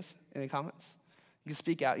any ideas? Any comments? You can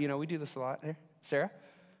speak out. You know, we do this a lot here. Sarah?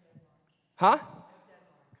 Huh?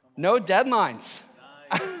 No deadlines.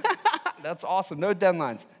 That's awesome. No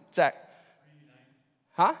deadlines. Zach?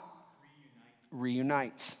 Huh?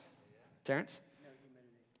 Reunite. Terrence?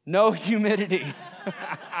 No humidity.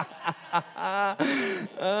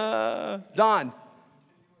 Don?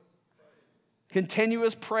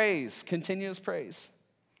 Continuous praise. Continuous praise.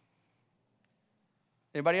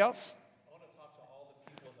 Anybody else?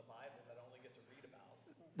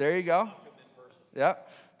 There you go. Yeah.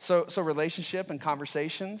 So relationship and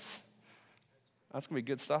conversations. That's going to be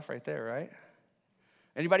good stuff right there, right?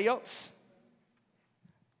 Anybody else?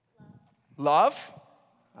 Love?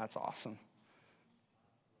 That's awesome.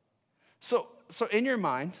 So in your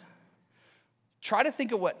mind, try to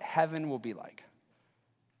think of what heaven will be like.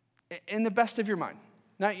 In the best of your mind.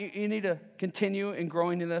 Now, you need to continue in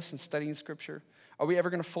growing in this and studying Scripture. Are we ever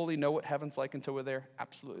going to fully know what heaven's like until we're there?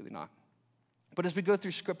 Absolutely not. But as we go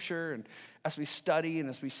through Scripture and as we study and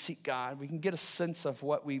as we seek God, we can get a sense of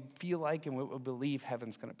what we feel like and what we believe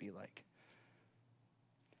heaven's going to be like.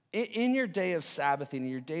 In your day of Sabbathing, in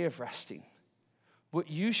your day of resting, what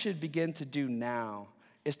you should begin to do now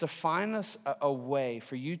is to find us a way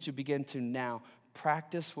for you to begin to now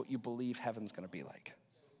practice what you believe heaven's going to be like.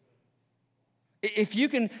 If you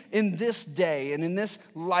can, in this day and in this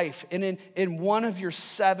life and in one of your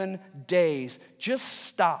 7 days, just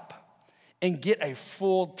stop and get a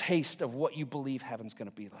full taste of what you believe heaven's going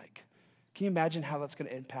to be like. Can you imagine how that's going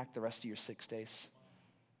to impact the rest of your 6 days?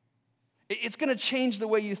 It's going to change the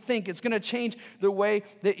way you think. It's going to change the way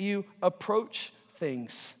that you approach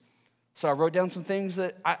things. So I wrote down some things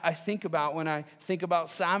that I think about when I think about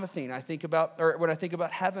Sabbathing. When I think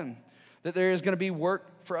about heaven, that there is going to be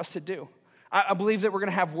work for us to do. I believe that we're going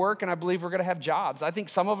to have work, and I believe we're going to have jobs. I think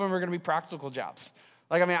some of them are going to be practical jobs.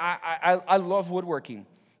 I love woodworking.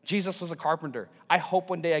 Jesus was a carpenter. I hope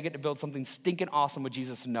one day I get to build something stinking awesome with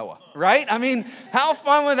Jesus and Noah, right? How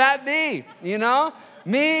fun would that be, you know?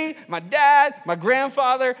 Me, my dad, my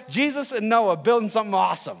grandfather, Jesus and Noah building something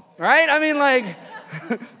awesome, right?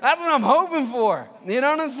 That's what I'm hoping for. You know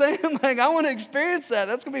what I'm saying? I want to experience that.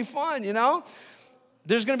 That's going to be fun, you know?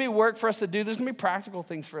 There's going to be work for us to do. There's going to be practical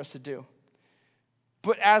things for us to do.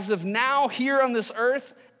 But as of now, here on this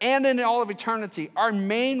earth and in all of eternity, our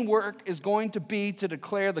main work is going to be to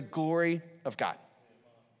declare the glory of God.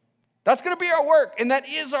 That's going to be our work, and that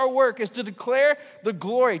is our work, is to declare the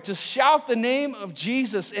glory, to shout the name of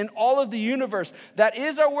Jesus in all of the universe. That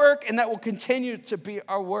is our work, and that will continue to be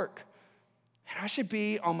our work. And I should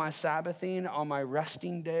be on my Sabbathing, on my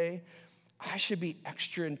resting day, I should be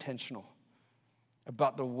extra intentional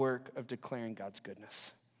about the work of declaring God's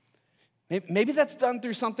goodness. Maybe that's done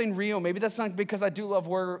through something real. Maybe that's not because I do love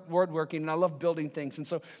woodworking and I love building things. And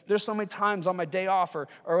so there's so many times on my day off or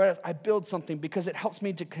I build something because it helps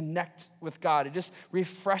me to connect with God. It just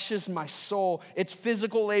refreshes my soul. It's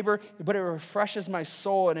physical labor, but it refreshes my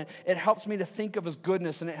soul, and it helps me to think of His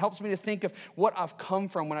goodness, and it helps me to think of what I've come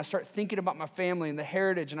from when I start thinking about my family and the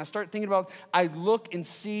heritage, and I start thinking about, I look and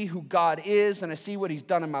see who God is, and I see what He's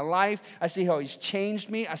done in my life. I see how He's changed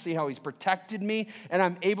me. I see how He's protected me, and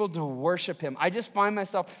I'm able to worship worship him. I just find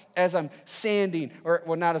myself as I'm sanding,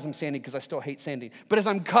 not as I'm sanding because I still hate sanding, but as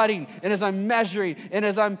I'm cutting and as I'm measuring and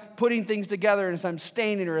as I'm putting things together and as I'm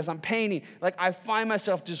staining or as I'm painting, like I find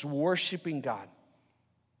myself just worshiping God.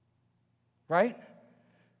 Right?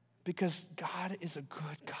 Because God is a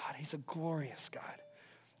good God. He's a glorious God.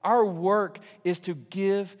 Our work is to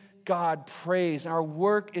give God praise. Our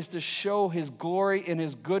work is to show his glory and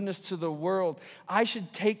his goodness to the world. I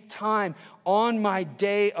should take time on my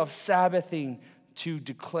day of Sabbathing to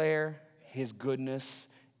declare his goodness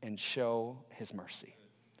and show his mercy.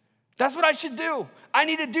 That's what I should do. I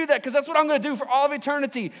need to do that because that's what I'm going to do for all of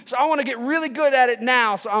eternity. So I want to get really good at it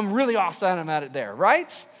now so I'm really awesome at it there,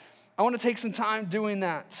 right? I want to take some time doing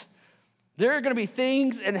that. There are going to be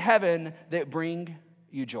things in heaven that bring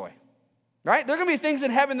you joy, right? There are going to be things in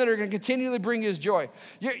heaven that are going to continually bring you joy.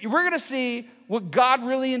 We're going to see what God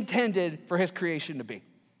really intended for his creation to be.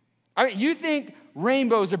 All right, you think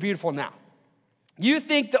rainbows are beautiful now. You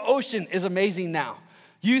think the ocean is amazing now.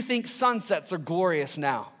 You think sunsets are glorious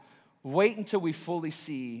now. Wait until we fully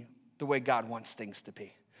see the way God wants things to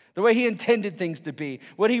be. The way he intended things to be,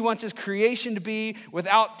 what he wants his creation to be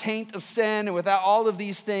without taint of sin and without all of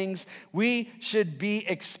these things, we should be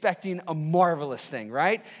expecting a marvelous thing,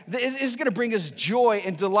 right? It's going to bring us joy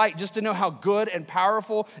and delight just to know how good and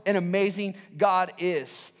powerful and amazing God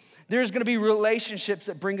is. There's going to be relationships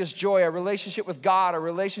that bring us joy, a relationship with God, a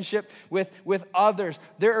relationship with others.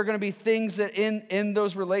 There are going to be things that in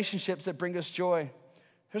those relationships that bring us joy.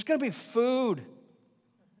 There's going to be food.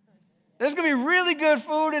 There's going to be really good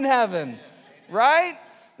food in heaven, right?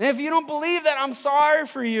 And if you don't believe that, I'm sorry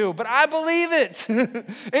for you, but I believe it.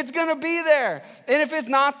 It's going to be there. And if it's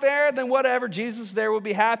not there, then whatever, Jesus there will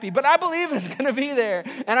be happy. But I believe it's going to be there.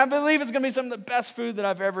 And I believe it's going to be some of the best food that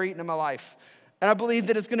I've ever eaten in my life. And I believe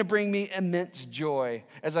that it's going to bring me immense joy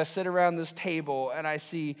as I sit around this table and I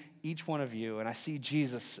see each one of you, and I see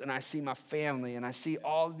Jesus, and I see my family, and I see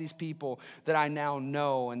all of these people that I now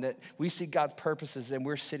know, and that we see God's purposes, and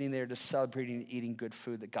we're sitting there just celebrating and eating good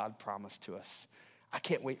food that God promised to us. I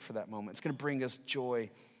can't wait for that moment. It's going to bring us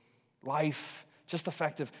joy, life, just the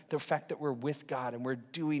fact that we're with God and we're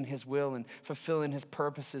doing his will and fulfilling his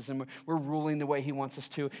purposes, and we're ruling the way he wants us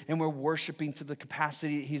to, and we're worshiping to the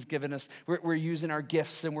capacity he's given us. We're using our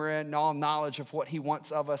gifts, and we're in all knowledge of what he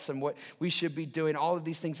wants of us and what we should be doing. All of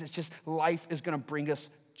these things, it's just life is going to bring us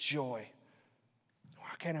joy. Why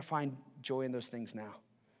can't I find joy in those things now?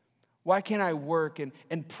 Why can't I work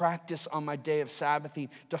and practice on my day of Sabbathing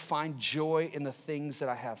to find joy in the things that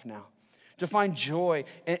I have now? To find joy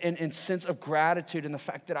and sense of gratitude in the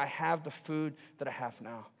fact that I have the food that I have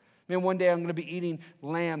now. Man, one day I'm going to be eating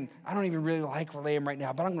lamb. I don't even really like lamb right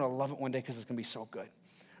now, but I'm going to love it one day because it's going to be so good.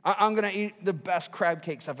 I'm going to eat the best crab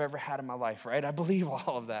cakes I've ever had in my life, right? I believe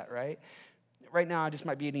all of that, right? Right now I just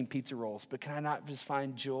might be eating pizza rolls, but can I not just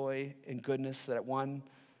find joy and goodness that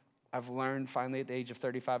I've learned finally at the age of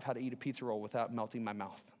 35 how to eat a pizza roll without melting my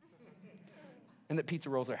mouth. And that pizza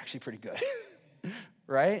rolls are actually pretty good,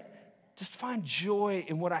 right? Just find joy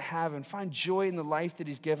in what I have and find joy in the life that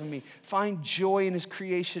he's given me. Find joy in his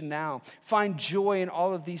creation now. Find joy in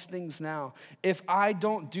all of these things now. If I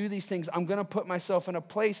don't do these things, I'm going to put myself in a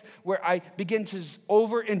place where I begin to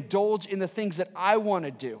overindulge in the things that I want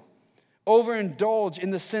to do. Overindulge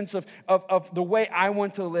in the sense of the way I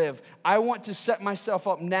want to live. I want to set myself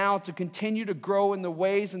up now to continue to grow in the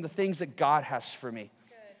ways and the things that God has for me.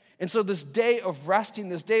 And so this day of resting,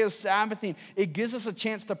 this day of Sabbathing, it gives us a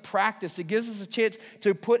chance to practice. It gives us a chance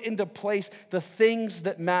to put into place the things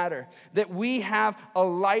that matter. That we have a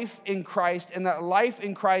life in Christ, and that life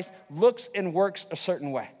in Christ looks and works a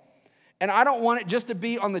certain way. And I don't want it just to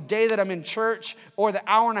be on the day that I'm in church or the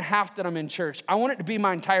hour and a half that I'm in church. I want it to be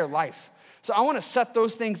my entire life. So I want to set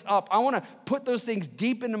those things up. I want to put those things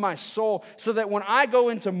deep into my soul so that when I go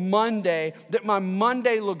into Monday, that my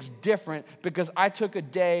Monday looks different because I took a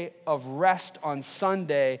day of rest on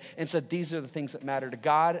Sunday and said, these are the things that matter to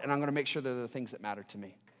God, and I'm going to make sure they're the things that matter to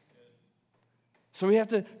me. So we have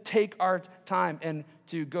to take our time and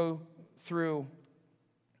to go through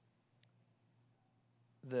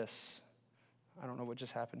this. I don't know what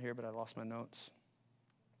just happened here, but I lost my notes.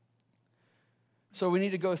 So we need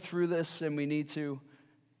to go through this, and we need to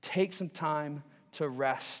take some time to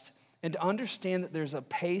rest and to understand that there's a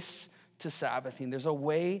pace to Sabbathing. There's a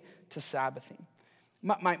way to Sabbathing.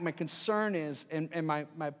 My concern is, and my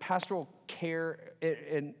pastoral care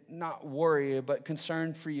and not worry, but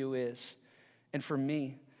concern for you is, and for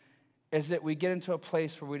me, is that we get into a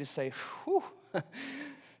place where we just say, whew,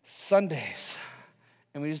 Sundays,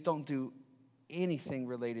 and we just don't do anything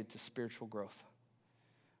related to spiritual growth.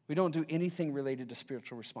 We don't do anything related to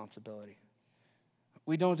spiritual responsibility.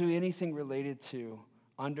 We don't do anything related to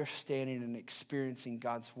understanding and experiencing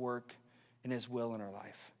God's work and his will in our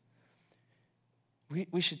life.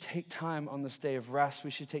 We should take time on this day of rest.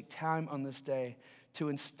 We should take time on this day to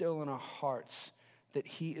instill in our hearts that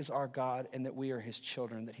he is our God and that we are his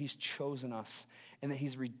children, that he's chosen us and that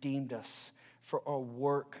he's redeemed us for our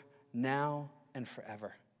work now and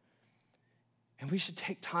forever. And we should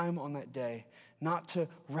take time on that day not to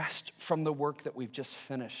rest from the work that we've just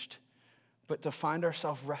finished, but to find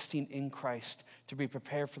ourselves resting in Christ to be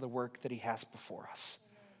prepared for the work that he has before us.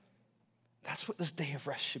 That's what this day of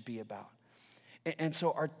rest should be about. And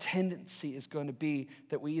so our tendency is going to be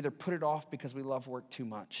that we either put it off because we love work too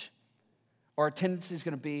much, or our tendency is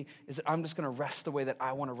going to be is that I'm just going to rest the way that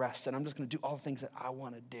I want to rest, and I'm just going to do all the things that I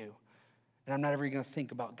want to do, and I'm not ever going to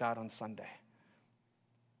think about God on Sunday.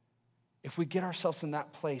 If we get ourselves in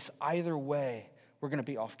that place, either way, we're going to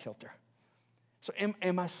be off kilter. So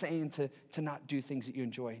am I saying to not do things that you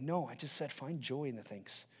enjoy? No, I just said find joy in the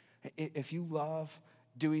things. If you love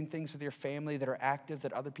doing things with your family that are active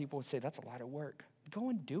that other people would say, that's a lot of work, go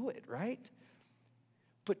and do it, right?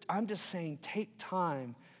 But I'm just saying take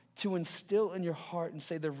time to instill in your heart and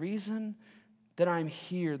say the reason that I'm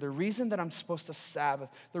here, the reason that I'm supposed to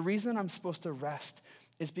Sabbath, the reason I'm supposed to rest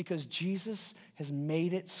is because Jesus has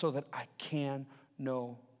made it so that I can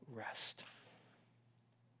know rest.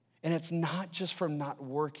 And it's not just from not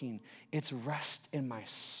working, it's rest in my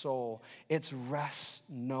soul. It's rest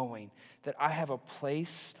knowing that I have a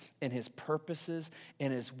place in his purposes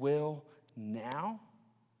and his will now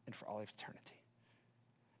and for all eternity.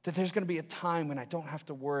 That there's going to be a time when I don't have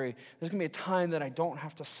to worry. There's going to be a time that I don't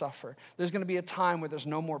have to suffer. There's going to be a time where there's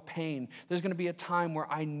no more pain. There's going to be a time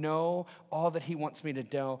where I know all that he wants me to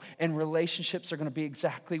know, and relationships are going to be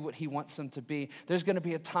exactly what he wants them to be. There's going to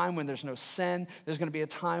be a time when there's no sin. There's going to be a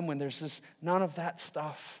time when there's just none of that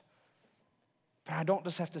stuff. But I don't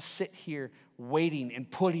just have to sit here waiting and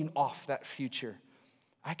putting off that future.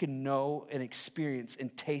 I can know and experience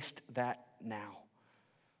and taste that now.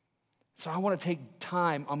 So I want to take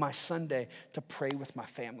time on my Sunday to pray with my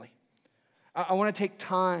family. I want to take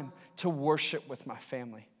time to worship with my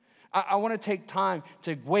family. I want to take time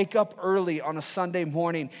to wake up early on a Sunday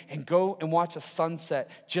morning and go and watch a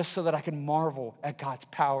sunset just so that I can marvel at God's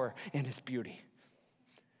power and his beauty.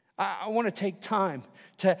 I want to take time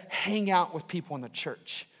to hang out with people in the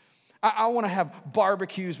church. I want to have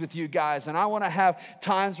barbecues with you guys, and I want to have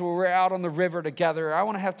times where we're out on the river together. I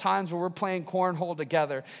want to have times where we're playing cornhole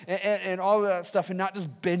together and all of that stuff, and not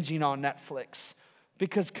just binging on Netflix,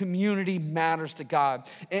 because community matters to God,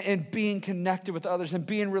 and being connected with others and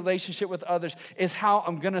being in relationship with others is how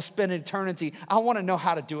I'm going to spend eternity. I want to know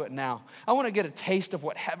how to do it now. I want to get a taste of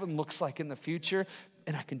what heaven looks like in the future,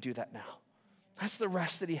 and I can do that now. That's the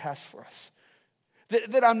rest that he has for us.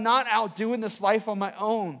 That I'm not out doing this life on my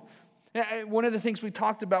own. One of the things we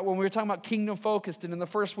talked about when we were talking about kingdom focused, and in the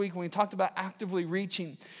first week when we talked about actively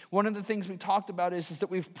reaching, one of the things we talked about is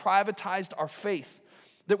that we've privatized our faith.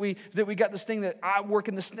 That we got this thing that I'm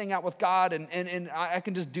working this thing out with God, and I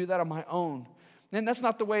can just do that on my own. And that's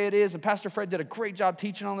not the way it is. And Pastor Fred did a great job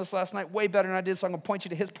teaching on this last night, way better than I did, so I'm going to point you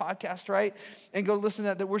to his podcast, right? And go listen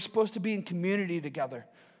to that we're supposed to be in community together.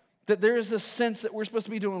 That there is this sense that we're supposed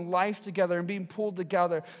to be doing life together and being pulled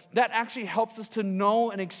together. That actually helps us to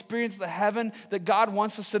know and experience the heaven that God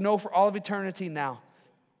wants us to know for all of eternity now.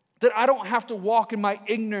 That I don't have to walk in my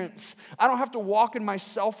ignorance. I don't have to walk in my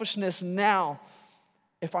selfishness now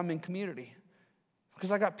if I'm in community.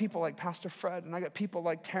 Because I got people like Pastor Fred, and I got people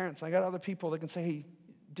like Terrence, and I got other people that can say, hey,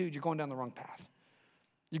 dude, you're going down the wrong path.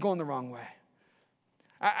 You're going the wrong way.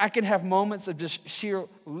 I can have moments of just sheer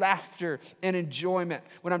laughter and enjoyment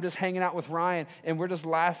when I'm just hanging out with Ryan and we're just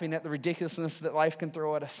laughing at the ridiculousness that life can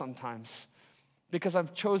throw at us sometimes. Because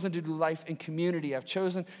I've chosen to do life in community. I've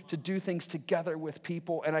chosen to do things together with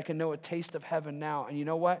people, and I can know a taste of heaven now. And you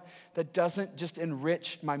know what? That doesn't just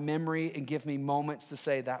enrich my memory and give me moments to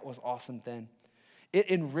say that was awesome then. It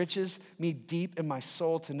enriches me deep in my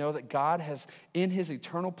soul to know that God has, in his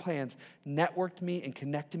eternal plans, networked me and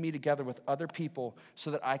connected me together with other people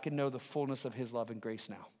so that I can know the fullness of his love and grace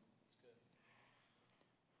now.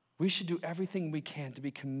 We should do everything we can to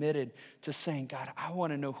be committed to saying, God, I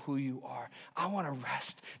want to know who you are. I want to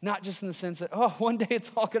rest, not just in the sense that, oh, one day it's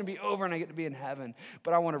all going to be over and I get to be in heaven,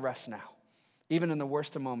 but I want to rest now. Even in the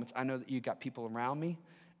worst of moments, I know that you got people around me,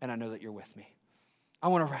 and I know that you're with me. I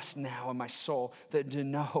want to rest now in my soul, that to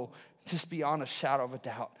know, just beyond a shadow of a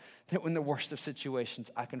doubt, that in the worst of situations,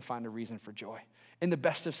 I can find a reason for joy. In the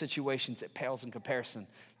best of situations, it pales in comparison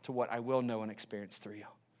to what I will know and experience through you.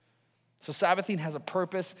 So Sabbathing has a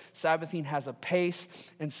purpose, Sabbathing has a pace,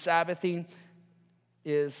 and Sabbathing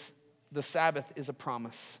is the Sabbath is a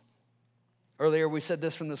promise. Earlier we said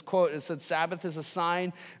this from this quote. It said, Sabbath is a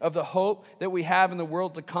sign of the hope that we have in the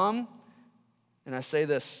world to come. And I say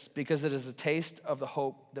this because it is a taste of the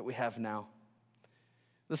hope that we have now.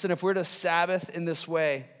 Listen, if we're to Sabbath in this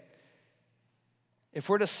way, if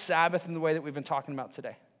we're to Sabbath in the way that we've been talking about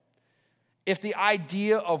today, if the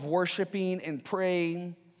idea of worshiping and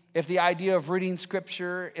praying, if the idea of reading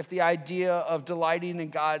scripture, if the idea of delighting in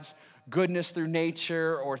God's goodness through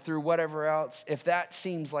nature or through whatever else, if that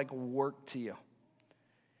seems like work to you,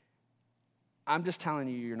 I'm just telling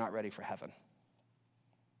you, you're not ready for heaven.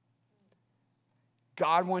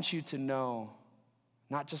 God wants you to know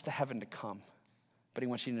not just the heaven to come, but he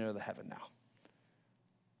wants you to know the heaven now.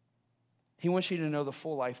 He wants you to know the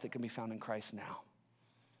full life that can be found in Christ now.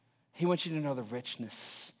 He wants you to know the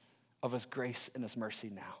richness of his grace and his mercy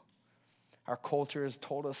now. Our culture has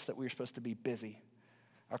told us that we're supposed to be busy.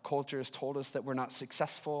 Our culture has told us that we're not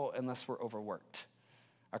successful unless we're overworked.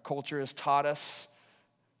 Our culture has taught us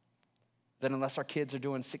that unless our kids are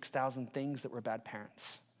doing 6,000 things, that we're bad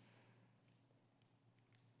parents.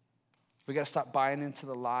 We got to stop buying into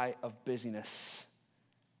the lie of busyness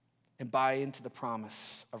and buy into the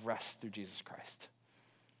promise of rest through Jesus Christ.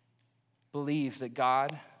 Believe that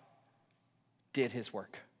God did his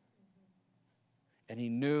work. And he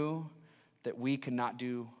knew that we could not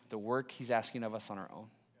do the work he's asking of us on our own.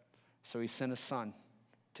 So he sent his son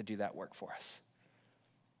to do that work for us.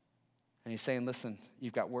 And he's saying, listen,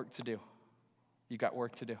 you've got work to do. You've got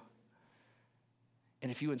work to do. And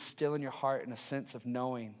if you instill in your heart in a sense of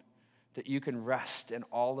knowing that you can rest in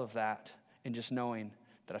all of that and just knowing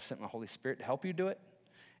that I've sent my Holy Spirit to help you do it,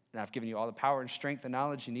 and I've given you all the power and strength and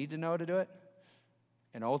knowledge you need to know to do it,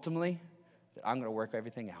 and ultimately, that I'm going to work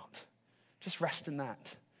everything out. Just rest in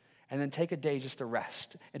that. And then take a day just to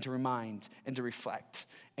rest and to remind and to reflect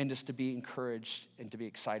and just to be encouraged and to be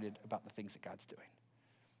excited about the things that God's doing.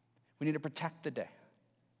 We need to protect the day.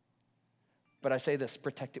 But I say this,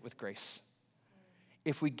 protect it with grace.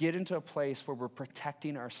 If we get into a place where we're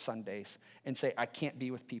protecting our Sundays and say, I can't be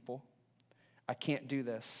with people, I can't do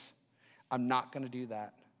this, I'm not going to do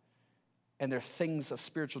that, and there are things of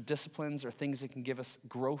spiritual disciplines or things that can give us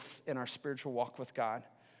growth in our spiritual walk with God,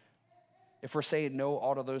 if we're saying no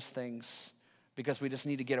all to those things because we just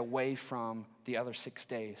need to get away from the other 6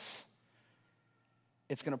 days,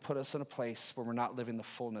 it's going to put us in a place where we're not living the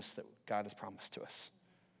fullness that God has promised to us.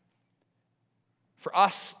 For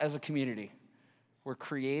us as a community, we're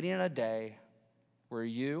creating a day where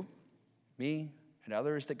you, me, and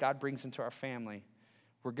others that God brings into our family,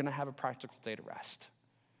 we're going to have a practical day to rest.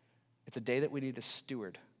 It's a day that we need to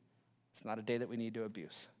steward. It's not a day that we need to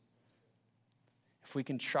abuse. If we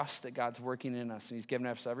can trust that God's working in us and he's given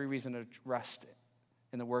us every reason to rest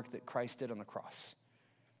in the work that Christ did on the cross,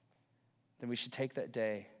 then we should take that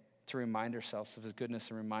day to remind ourselves of his goodness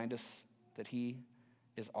and remind us that he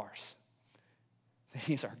is ours. That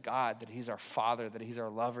he's our God, that he's our Father, that he's our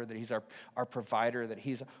lover, that he's our provider, that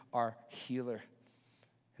he's our healer,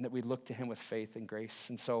 and that we look to him with faith and grace.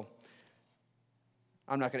 And so,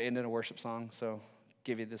 I'm not going to end in a worship song, so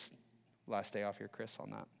give you this last day off here, Chris,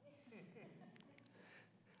 on that.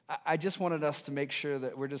 I just wanted us to make sure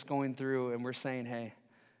that we're just going through and we're saying, hey,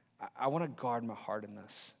 I want to guard my heart in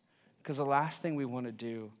this. Because the last thing we want to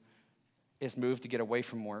do is move to get away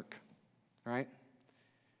from work, right?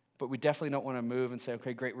 But we definitely don't want to move and say,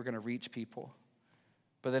 okay, great, we're going to reach people.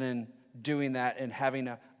 But then in doing that and having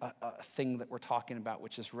a thing that we're talking about,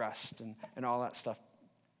 which is rest and all that stuff,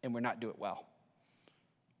 and we're not do it well.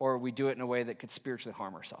 Or we do it in a way that could spiritually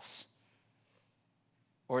harm ourselves.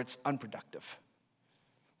 Or it's unproductive.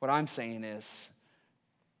 What I'm saying is,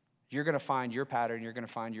 you're going to find your pattern, you're going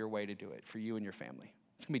to find your way to do it for you and your family.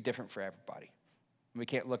 It's going to be different for everybody. We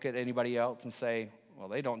can't look at anybody else and say, well,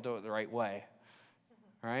 they don't do it the right way,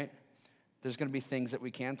 right? There's going to be things that we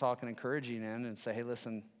can talk and encourage you in and say, hey,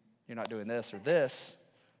 listen, you're not doing this or this,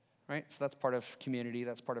 right? So that's part of community,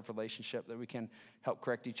 that's part of relationship, that we can help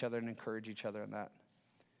correct each other and encourage each other in that.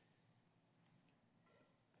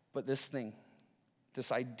 But this thing,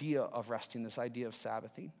 this idea of resting, this idea of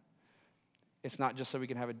Sabbathing, it's not just so we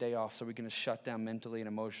can have a day off, so we can just shut down mentally and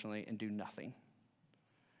emotionally and do nothing.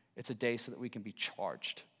 It's a day so that we can be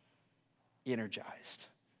charged, energized,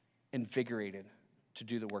 invigorated to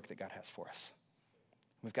do the work that God has for us.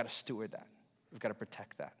 We've got to steward that. We've got to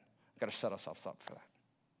protect that. We've got to set ourselves up for that.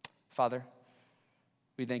 Father,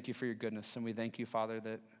 we thank you for your goodness, and we thank you, Father,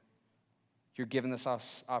 that you're giving us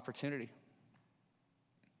opportunity.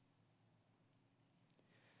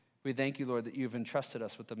 We thank you, Lord, that you've entrusted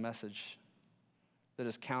us with the message that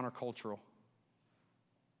is countercultural.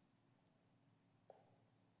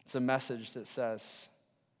 It's a message that says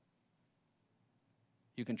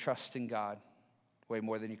you can trust in God way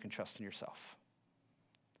more than you can trust in yourself.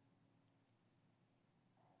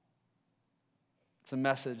 It's a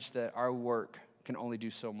message that our work can only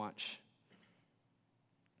do so much,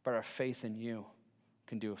 but our faith in you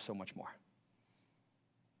can do so much more.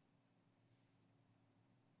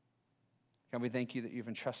 God, we thank you that you've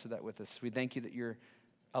entrusted that with us. We thank you that you're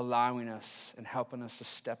allowing us and helping us to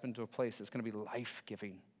step into a place that's going to be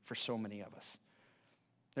life-giving for so many of us.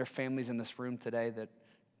 There are families in this room today that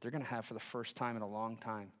they're going to have for the first time in a long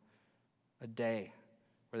time a day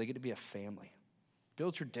where they get to be a family,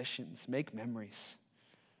 build traditions, make memories.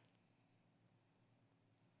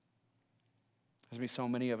 There's going to be so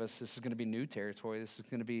many of us, this is going to be new territory. This is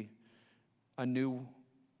going to be a new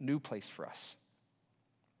place for us.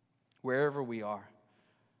 Wherever we are,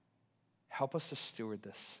 help us to steward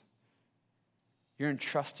this. You're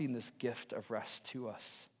entrusting this gift of rest to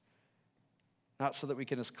us, not so that we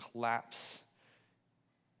can just collapse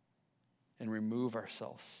and remove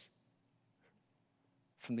ourselves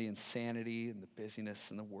from the insanity and the busyness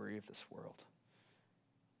and the worry of this world.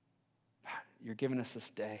 You're giving us this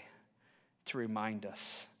day to remind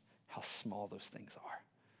us how small those things are,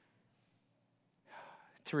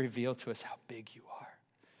 to reveal to us how big you are,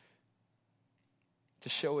 to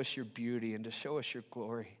show us your beauty and to show us your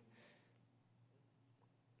glory.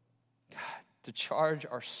 God, to charge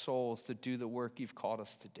our souls to do the work you've called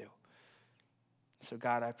us to do. So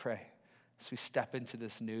God, I pray as we step into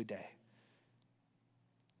this new day,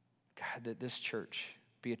 God, that this church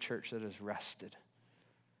be a church that is rested,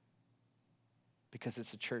 because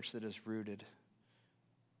it's a church that is rooted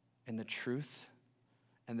in the truth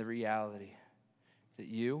and the reality that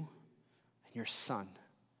you and your Son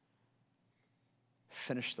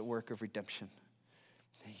finished the work of redemption.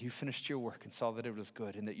 That you finished your work and saw that it was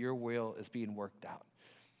good, and that your will is being worked out,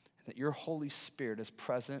 and that your Holy Spirit is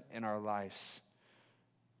present in our lives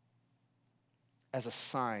as a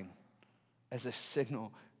sign, as a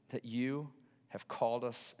signal that you have called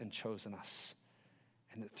us and chosen us,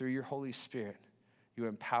 and that through your Holy Spirit, you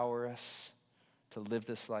empower us to live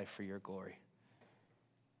this life for your glory.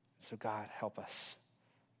 So God, help us.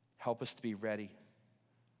 Help us to be ready.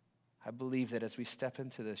 I believe that as we step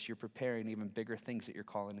into this, you're preparing even bigger things that you're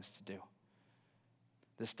calling us to do.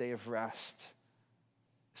 This day of rest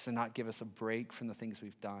is to not give us a break from the things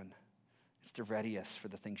we've done. It's to ready us for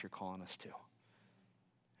the things you're calling us to.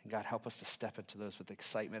 And God, help us to step into those with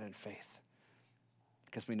excitement and faith,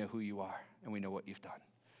 because we know who you are and we know what you've done.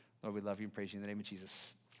 Lord, we love you and praise you in the name of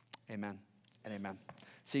Jesus. Amen and amen.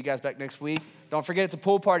 See you guys back next week. Don't forget, it's a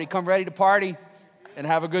pool party. Come ready to party and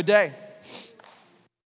have a good day.